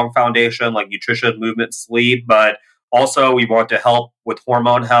on a strong foundation like nutrition, movement, sleep, but also, we want to help with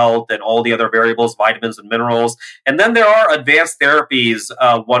hormone health and all the other variables, vitamins and minerals. And then there are advanced therapies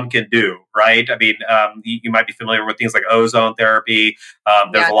one can do, right? I mean, you might be familiar with things like ozone therapy.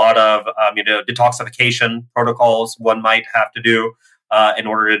 There's a lot of, detoxification protocols one might have to do in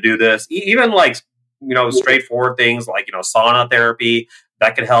order to do this. Even like, straightforward things like, sauna therapy.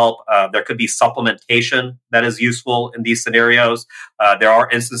 That could help. There could be supplementation that is useful in these scenarios. There are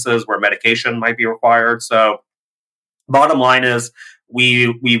instances where medication might be required. So bottom line is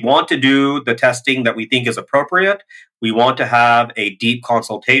we want to do the testing that we think is appropriate. We want to have a deep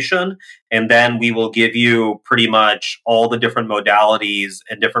consultation, and then we will give you pretty much all the different modalities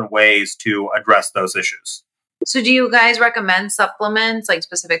and different ways to address those issues. So do you guys recommend supplements, like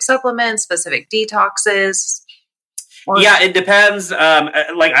specific supplements, specific detoxes? Yeah, it depends.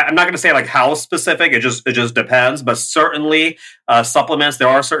 Like I'm not going to say like how specific. It just depends. But certainly, supplements. There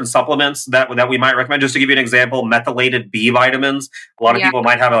are certain supplements that we might recommend. Just to give you an example, methylated B vitamins. A lot of people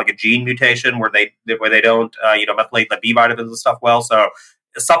might have like a gene mutation where they don't methylate the B vitamins and stuff well. So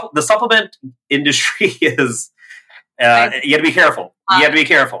the supplement industry is you have to be careful. You have to be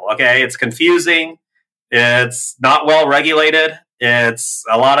careful. Okay, it's confusing. It's not well regulated. It's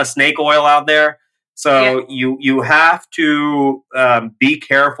a lot of snake oil out there. So you have to be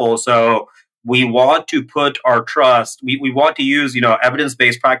careful. So we want to put our trust. We want to use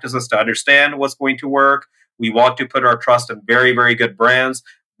evidence-based practices to understand what's going to work. We want to put our trust in very, very good brands.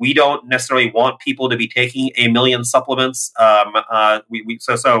 We don't necessarily want people to be taking a million supplements.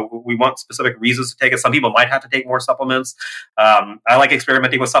 So we want specific reasons to take it. Some people might have to take more supplements. I like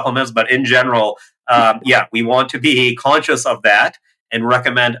experimenting with supplements, but in general, we want to be conscious of that and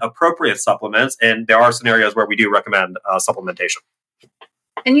recommend appropriate supplements. And there are scenarios where we do recommend supplementation.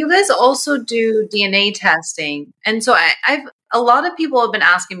 And you guys also do DNA testing. And so a lot of people have been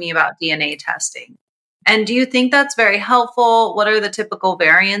asking me about DNA testing. And do you think that's very helpful? What are the typical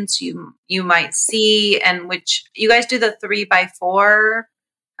variants you might see? And which you guys do the 3x4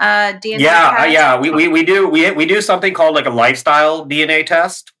 DNA test? Yeah. We do something called like a lifestyle DNA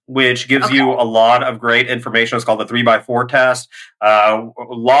test, which gives you a lot of great information. It's called the 3x4 test. A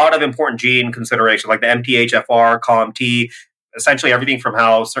lot of important gene considerations like the MTHFR, COMT, essentially everything from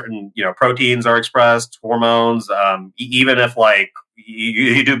how certain proteins are expressed, hormones, even if like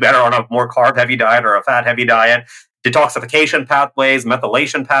you do better on a more carb heavy diet or a fat heavy diet, detoxification pathways,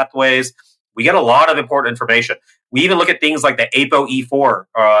 methylation pathways. We get a lot of important information. We even look at things like the ApoE4,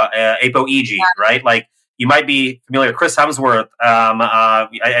 ApoE gene, right? Like you might be familiar with Chris Hemsworth.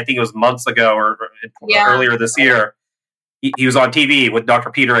 I think it was months ago or earlier this year. He was on TV with Dr.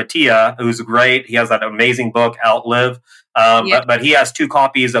 Peter Attia, who's great. He has that amazing book, Outlive. But he has 2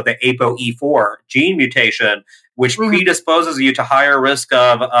 copies of the ApoE4 gene mutation, which predisposes you to higher risk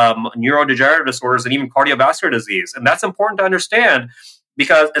of neurodegenerative disorders and even cardiovascular disease. And that's important to understand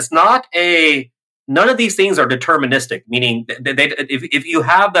because it's not none of these things are deterministic, meaning if you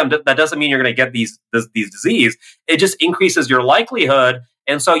have them, that doesn't mean you're going to get these disease. It just increases your likelihood.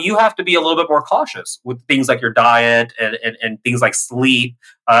 And so you have to be a little bit more cautious with things like your diet and things like sleep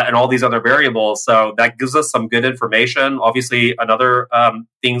and all these other variables. So that gives us some good information. Obviously, another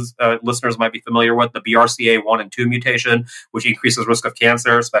things listeners might be familiar with, the BRCA1 and 2 mutation, which increases risk of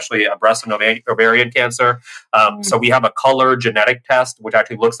cancer, especially breast and ovarian cancer. So we have a color genetic test, which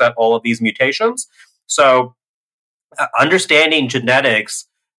actually looks at all of these mutations. So understanding genetics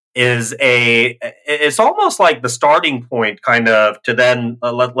it's almost like the starting point kind of to then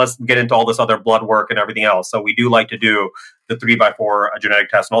let's get into all this other blood work and everything else. So we do like to do the 3x4 genetic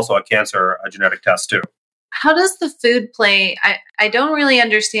test and also a cancer genetic test too. How does the food play? I don't really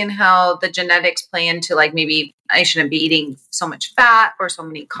understand how the genetics play into like maybe I shouldn't be eating so much fat or so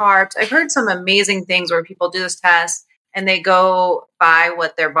many carbs. I've heard some amazing things where people do this test and they go by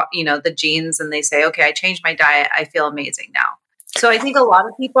what their the genes and they say, okay, I changed my diet. I feel amazing now. So I think a lot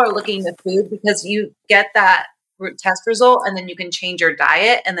of people are looking at food because you get that test result and then you can change your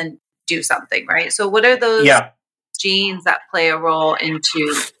diet and then do something, right? So what are those genes that play a role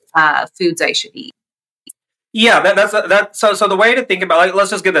into foods I should eat? Yeah, so the way to think about, like,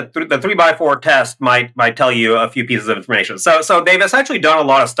 let's just get the 3x4 test might tell you a few pieces of information. So they've essentially done a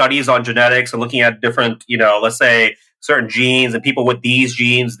lot of studies on genetics and looking at different, let's say certain genes, and people with these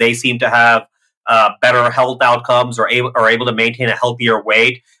genes, they seem to have better health outcomes or are able to maintain a healthier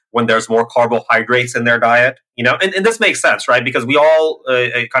weight when there's more carbohydrates in their diet, and this makes sense, right? Because we all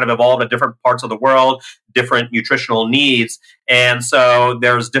kind of evolved at different parts of the world, different nutritional needs. And so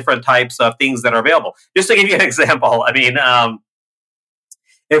there's different types of things that are available. Just to give you an example, I mean,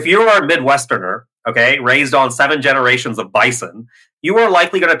 if you're a Midwesterner, okay, raised on 7 generations of bison, you are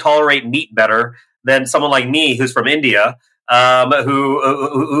likely going to tolerate meat better than someone like me who's from India,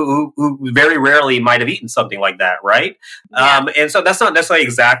 who very rarely might have eaten something like that, right? Yeah. And so that's not necessarily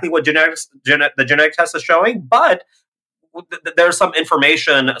exactly what the genetic test is showing, but there's some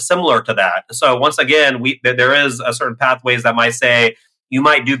information similar to that. So once again, there is a certain pathways that might say you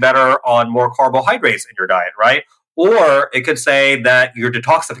might do better on more carbohydrates in your diet, right? Or it could say that your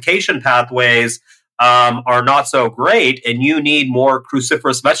detoxification pathways are not so great and you need more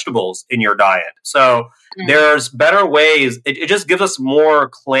cruciferous vegetables in your diet. So there's better ways. It just gives us more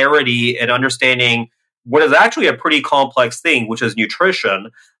clarity in understanding what is actually a pretty complex thing, which is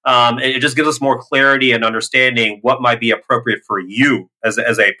nutrition. It just gives us more clarity and understanding what might be appropriate for you as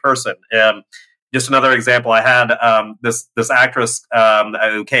a person. Just another example, I had this actress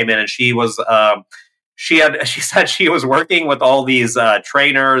who came in, and she she said she was working with all these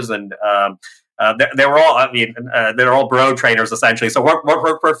trainers, and they were all, they're all bro trainers essentially. So work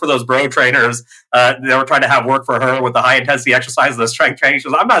for those bro trainers. They were trying to have work for her with the high intensity exercise, the strength training. She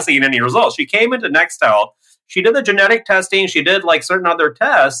was, I'm not seeing any results. She came into Next Health. She did the genetic testing. She did like certain other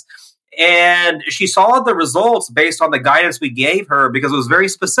tests, and she saw the results based on the guidance we gave her because it was very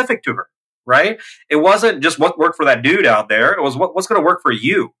specific to her. Right? It wasn't just what worked for that dude out there. It was what's going to work for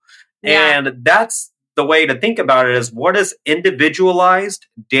you. Yeah. And that's the way to think about it, is what does individualized,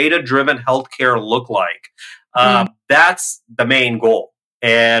 data-driven healthcare look like? That's the main goal.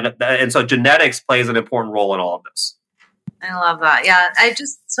 And so genetics plays an important role in all of this. I love that. Yeah.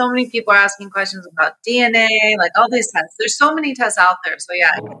 So many people are asking questions about DNA, like all these tests. There's so many tests out there. So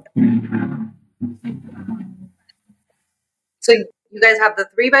yeah. So you guys have the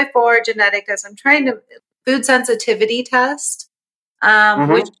 3x4 genetic test. I'm trying to food sensitivity test,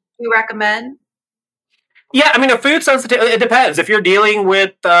 which you recommend. Yeah, I mean, a food sensitivity, it depends. If you're dealing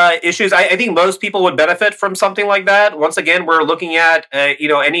with issues, I think most people would benefit from something like that. Once again, we're looking at,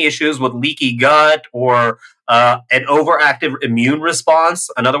 any issues with leaky gut or an overactive immune response.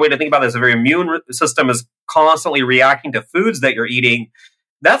 Another way to think about this, if your immune system is constantly reacting to foods that you're eating,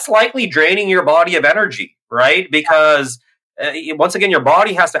 that's likely draining your body of energy, right? Because once again, your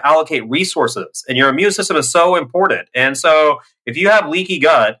body has to allocate resources, and your immune system is so important. And so if you have leaky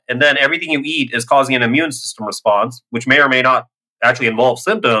gut and then everything you eat is causing an immune system response, which may or may not actually involve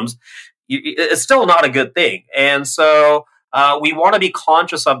symptoms, it's still not a good thing. And so we want to be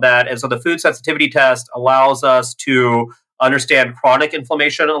conscious of that. And so the food sensitivity test allows us to understand chronic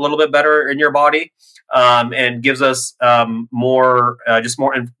inflammation a little bit better in your body, and gives us more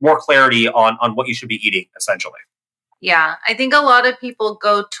clarity on what you should be eating, essentially. Yeah, I think a lot of people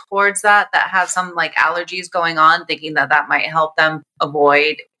go towards that have some like allergies going on, thinking that might help them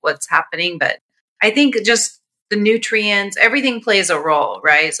avoid what's happening. But I think just the nutrients, everything plays a role,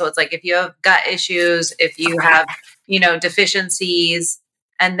 right? So it's like if you have gut issues, if you have, deficiencies,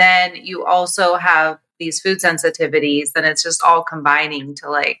 and then you also have these food sensitivities, then it's just all combining to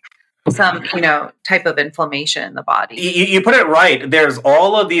like some, type of inflammation in the body. You put it right. There's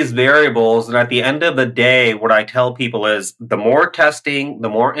all of these variables. And at the end of the day, what I tell people is the more testing, the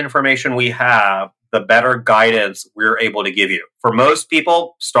more information we have, the better guidance we're able to give you. For most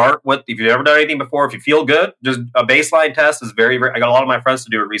people, start with, if you've never done anything before, if you feel good, just a baseline test is very, very, I got a lot of my friends to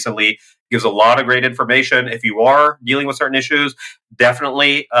do it recently. Gives a lot of great information. If you are dealing with certain issues,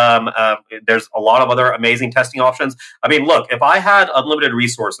 definitely there's a lot of other amazing testing options. I mean, look, if I had unlimited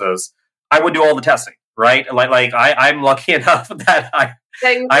resources, I would do all the testing, right? Like I'm lucky enough that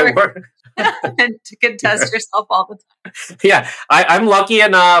I work and you can test yourself all the time. Yeah, I'm lucky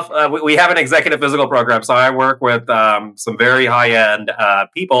enough. We have an executive physical program, so I work with some very high-end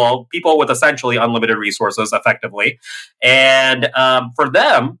people with essentially unlimited resources, effectively. And for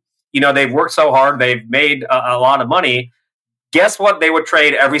them, they've worked so hard, they've made a lot of money. Guess what they would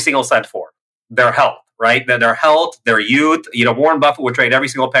trade every single cent for? Their health, right? Their health, their youth. Warren Buffett would trade every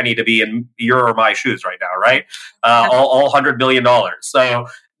single penny to be in your or my shoes right now, right? All $100 billion. So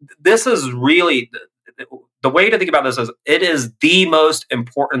this is really, the way to think about this is, it is the most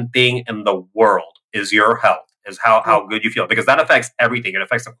important thing in the world is your health, is how good you feel, because that affects everything. It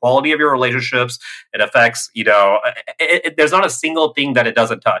affects the quality of your relationships. It affects, there's not a single thing that it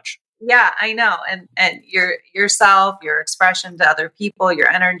doesn't touch. Yeah, I know. And yourself, your expression to other people, your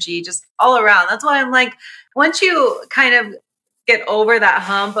energy, just all around. That's why I'm like, once you kind of get over that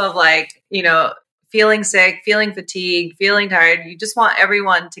hump of like, feeling sick, feeling fatigued, feeling tired, you just want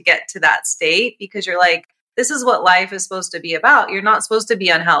everyone to get to that state, because you're like, this is what life is supposed to be about. You're not supposed to be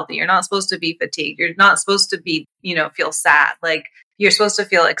unhealthy. You're not supposed to be fatigued. You're not supposed to be, feel sad. Like, you're supposed to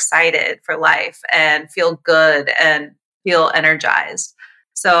feel excited for life and feel good and feel energized.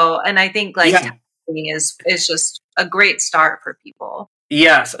 So, and I think testing is just a great start for people.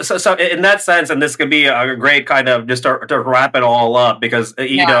 Yes. So in that sense, and this could be a great kind of just to wrap it all up, because,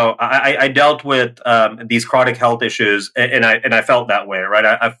 I dealt with these chronic health issues, and I felt that way, right?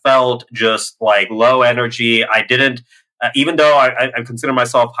 I felt just like low energy. I didn't, even though I consider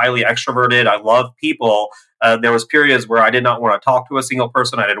myself highly extroverted, I love people. There was periods where I did not want to talk to a single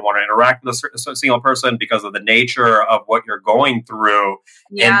person. I didn't want to interact with a single person because of the nature of what you're going through.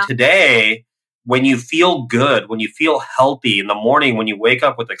 Yeah. And today, when you feel good, when you feel healthy in the morning, when you wake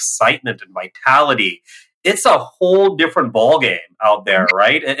up with excitement and vitality, it's a whole different ballgame out there,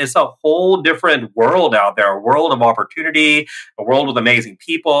 right? It's a whole different world out there, a world of opportunity, a world with amazing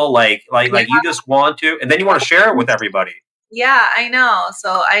people. Like you just want to, and then you want to share it with everybody. Yeah, I know.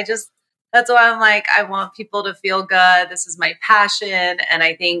 So that's why I'm like, I want people to feel good. This is my passion. And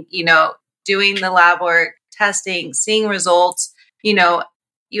I think, doing the lab work, testing, seeing results,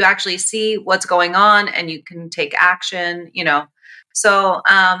 you actually see what's going on and you can take action, So,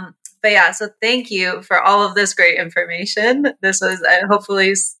 so thank you for all of this great information. This was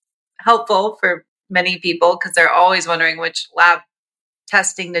hopefully helpful for many people because they're always wondering which lab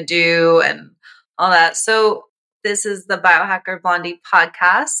testing to do and all that. So this is the Biohacker Blondie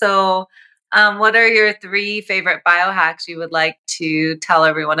podcast. So what are your 3 favorite biohacks you would like to tell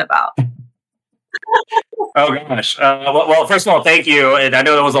everyone about? Oh gosh. Well, first of all, thank you. And I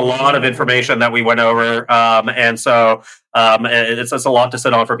know there was a lot of information that we went over. And so it's a lot to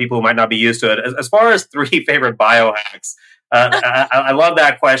sit on for people who might not be used to it. As far as 3 favorite biohacks, I love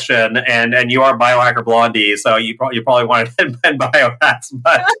that question. And you are Biohacker Blondie, so you probably want to invent biohacks.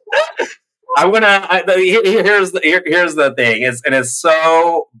 But here's the thing. It's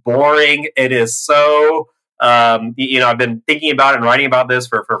so boring. It is so... I've been thinking about it and writing about this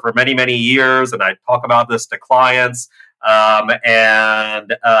for many, many years, and I talk about this to clients, but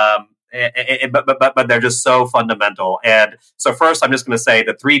they're just so fundamental. And so first, I'm just going to say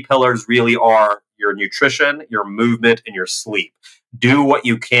the 3 pillars really are your nutrition, your movement, and your sleep. Do what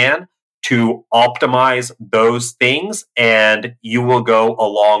you can to optimize those things, and you will go a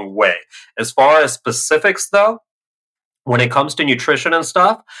long way. As far as specifics, though, when it comes to nutrition and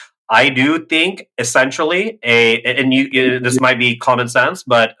stuff, I do think essentially this might be common sense,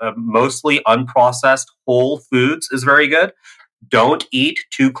 but mostly unprocessed whole foods is very good. Don't eat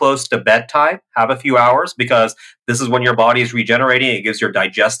too close to bedtime. Have a few hours because this is when your body is regenerating. It gives your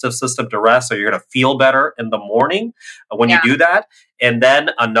digestive system to rest. So you're going to feel better in the morning when you do that. And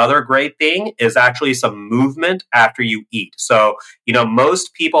then another great thing is actually some movement after you eat. So,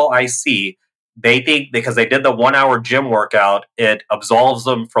 most people I see, they think because they did the 1-hour gym workout, it absolves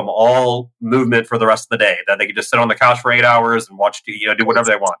them from all movement for the rest of the day, that they can just sit on the couch for 8 hours and watch, do whatever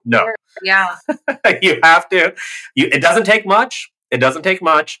they want. No. Yeah. You have to. It doesn't take much.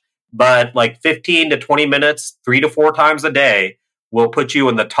 But like 15 to 20 minutes, 3 to 4 times a day will put you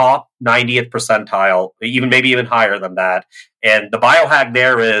in the top 90th percentile, maybe even higher than that. And the biohack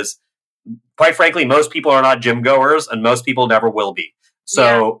there is, quite frankly, most people are not gym goers and most people never will be.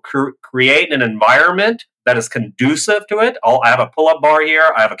 So create an environment that is conducive to it. I have a pull-up bar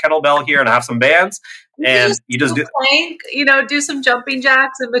here, I have a kettlebell here, and I have some bands. And you just do plank, do some jumping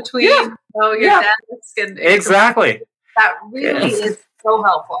jacks in between. Your desk and exactly. That really is so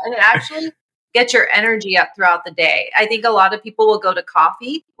helpful, and it actually gets your energy up throughout the day. I think a lot of people will go to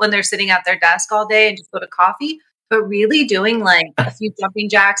coffee when they're sitting at their desk all day and just go to coffee. But really doing like a few jumping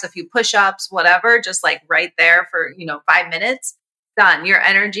jacks, a few push-ups, whatever, just like right there for 5 minutes. Done. Your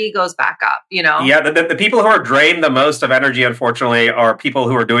energy goes back up, Yeah, the people who are drained the most of energy, unfortunately, are people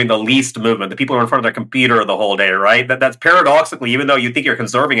who are doing the least movement, the people who are in front of their computer the whole day, right? That's paradoxically, even though you think you're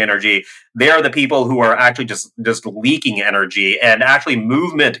conserving energy, they are the people who are actually just leaking energy, and actually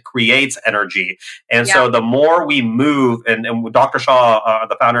movement creates energy. And so the more we move, and Dr. Shaw,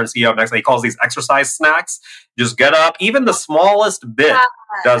 the founder and CEO of Next, he calls these exercise snacks. Just get up, even the smallest bit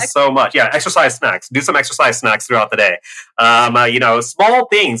does so much. Yeah, exercise snacks. Do some exercise snacks throughout the day. Small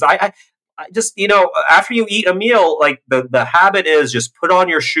things. I just, after you eat a meal, like the habit is just put on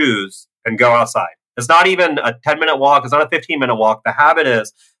your shoes and go outside. It's not even a 10-minute walk. It's not a 15-minute walk. The habit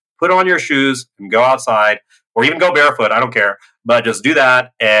is put on your shoes and go outside, or even go barefoot. I don't care. But just do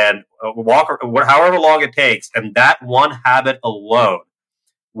that and walk however long it takes. And that one habit alone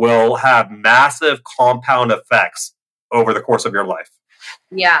will have massive compound effects over the course of your life.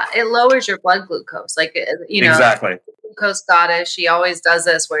 Yeah, it lowers your blood glucose. Like, exactly. Glucose goddess, she always does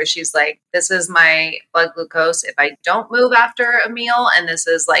this where she's like, this is my blood glucose if I don't move after a meal. And this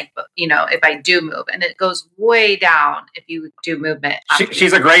is like, if I do move. And it goes way down if you do movement.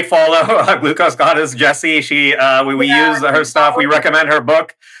 She's a great follow. Glucose goddess, Jessie. We use her stuff. We recommend her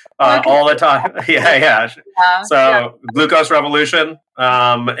book. All the time. Glucose Revolution.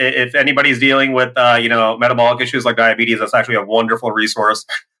 If anybody's dealing with, metabolic issues like diabetes, that's actually a wonderful resource.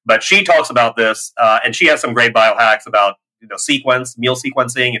 But she talks about this, and she has some great biohacks about, meal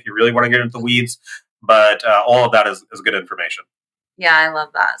sequencing, if you really want to get into the weeds. But all of that is good information. Yeah, I love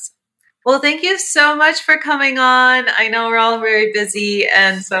that. Well, thank you so much for coming on. I know we're all very busy,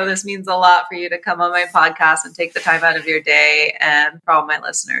 and so this means a lot for you to come on my podcast and take the time out of your day, and for all my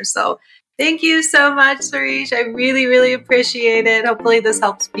listeners. So thank you so much, Sirish. I really, really appreciate it. Hopefully this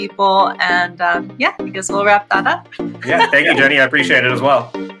helps people. And I guess we'll wrap that up. Yeah, thank you, Jenny. I appreciate it as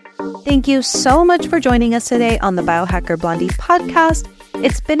well. Thank you so much for joining us today on the Biohacker Blondie podcast.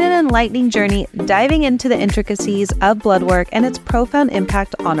 It's been an enlightening journey diving into the intricacies of blood work and its profound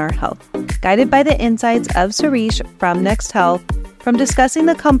impact on our health. Guided by the insights of Sirish from Next Health, from discussing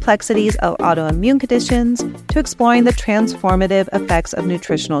the complexities of autoimmune conditions to exploring the transformative effects of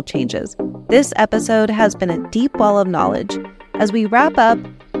nutritional changes. This episode has been a deep well of knowledge. As we wrap up,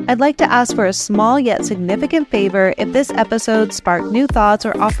 I'd like to ask for a small yet significant favor. If this episode sparked new thoughts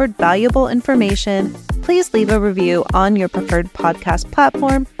or offered valuable information, please leave a review on your preferred podcast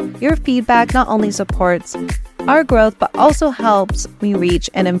platform. Your feedback not only supports our growth, but also helps me reach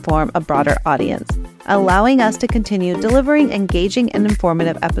and inform a broader audience, allowing us to continue delivering engaging and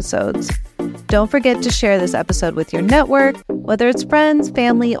informative episodes. Don't forget to share this episode with your network, whether it's friends,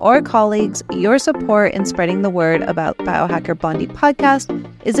 family, or colleagues. Your support in spreading the word about Biohacker Blondie podcast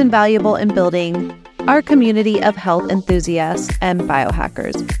is invaluable in building our community of health enthusiasts and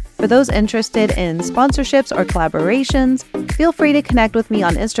biohackers. For those interested in sponsorships or collaborations, feel free to connect with me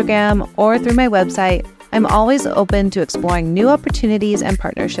on Instagram or through my website. I'm always open to exploring new opportunities and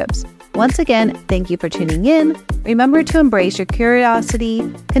partnerships. Once again, thank you for tuning in. Remember to embrace your curiosity,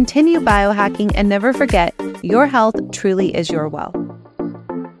 continue biohacking, and never forget, your health truly is your wealth.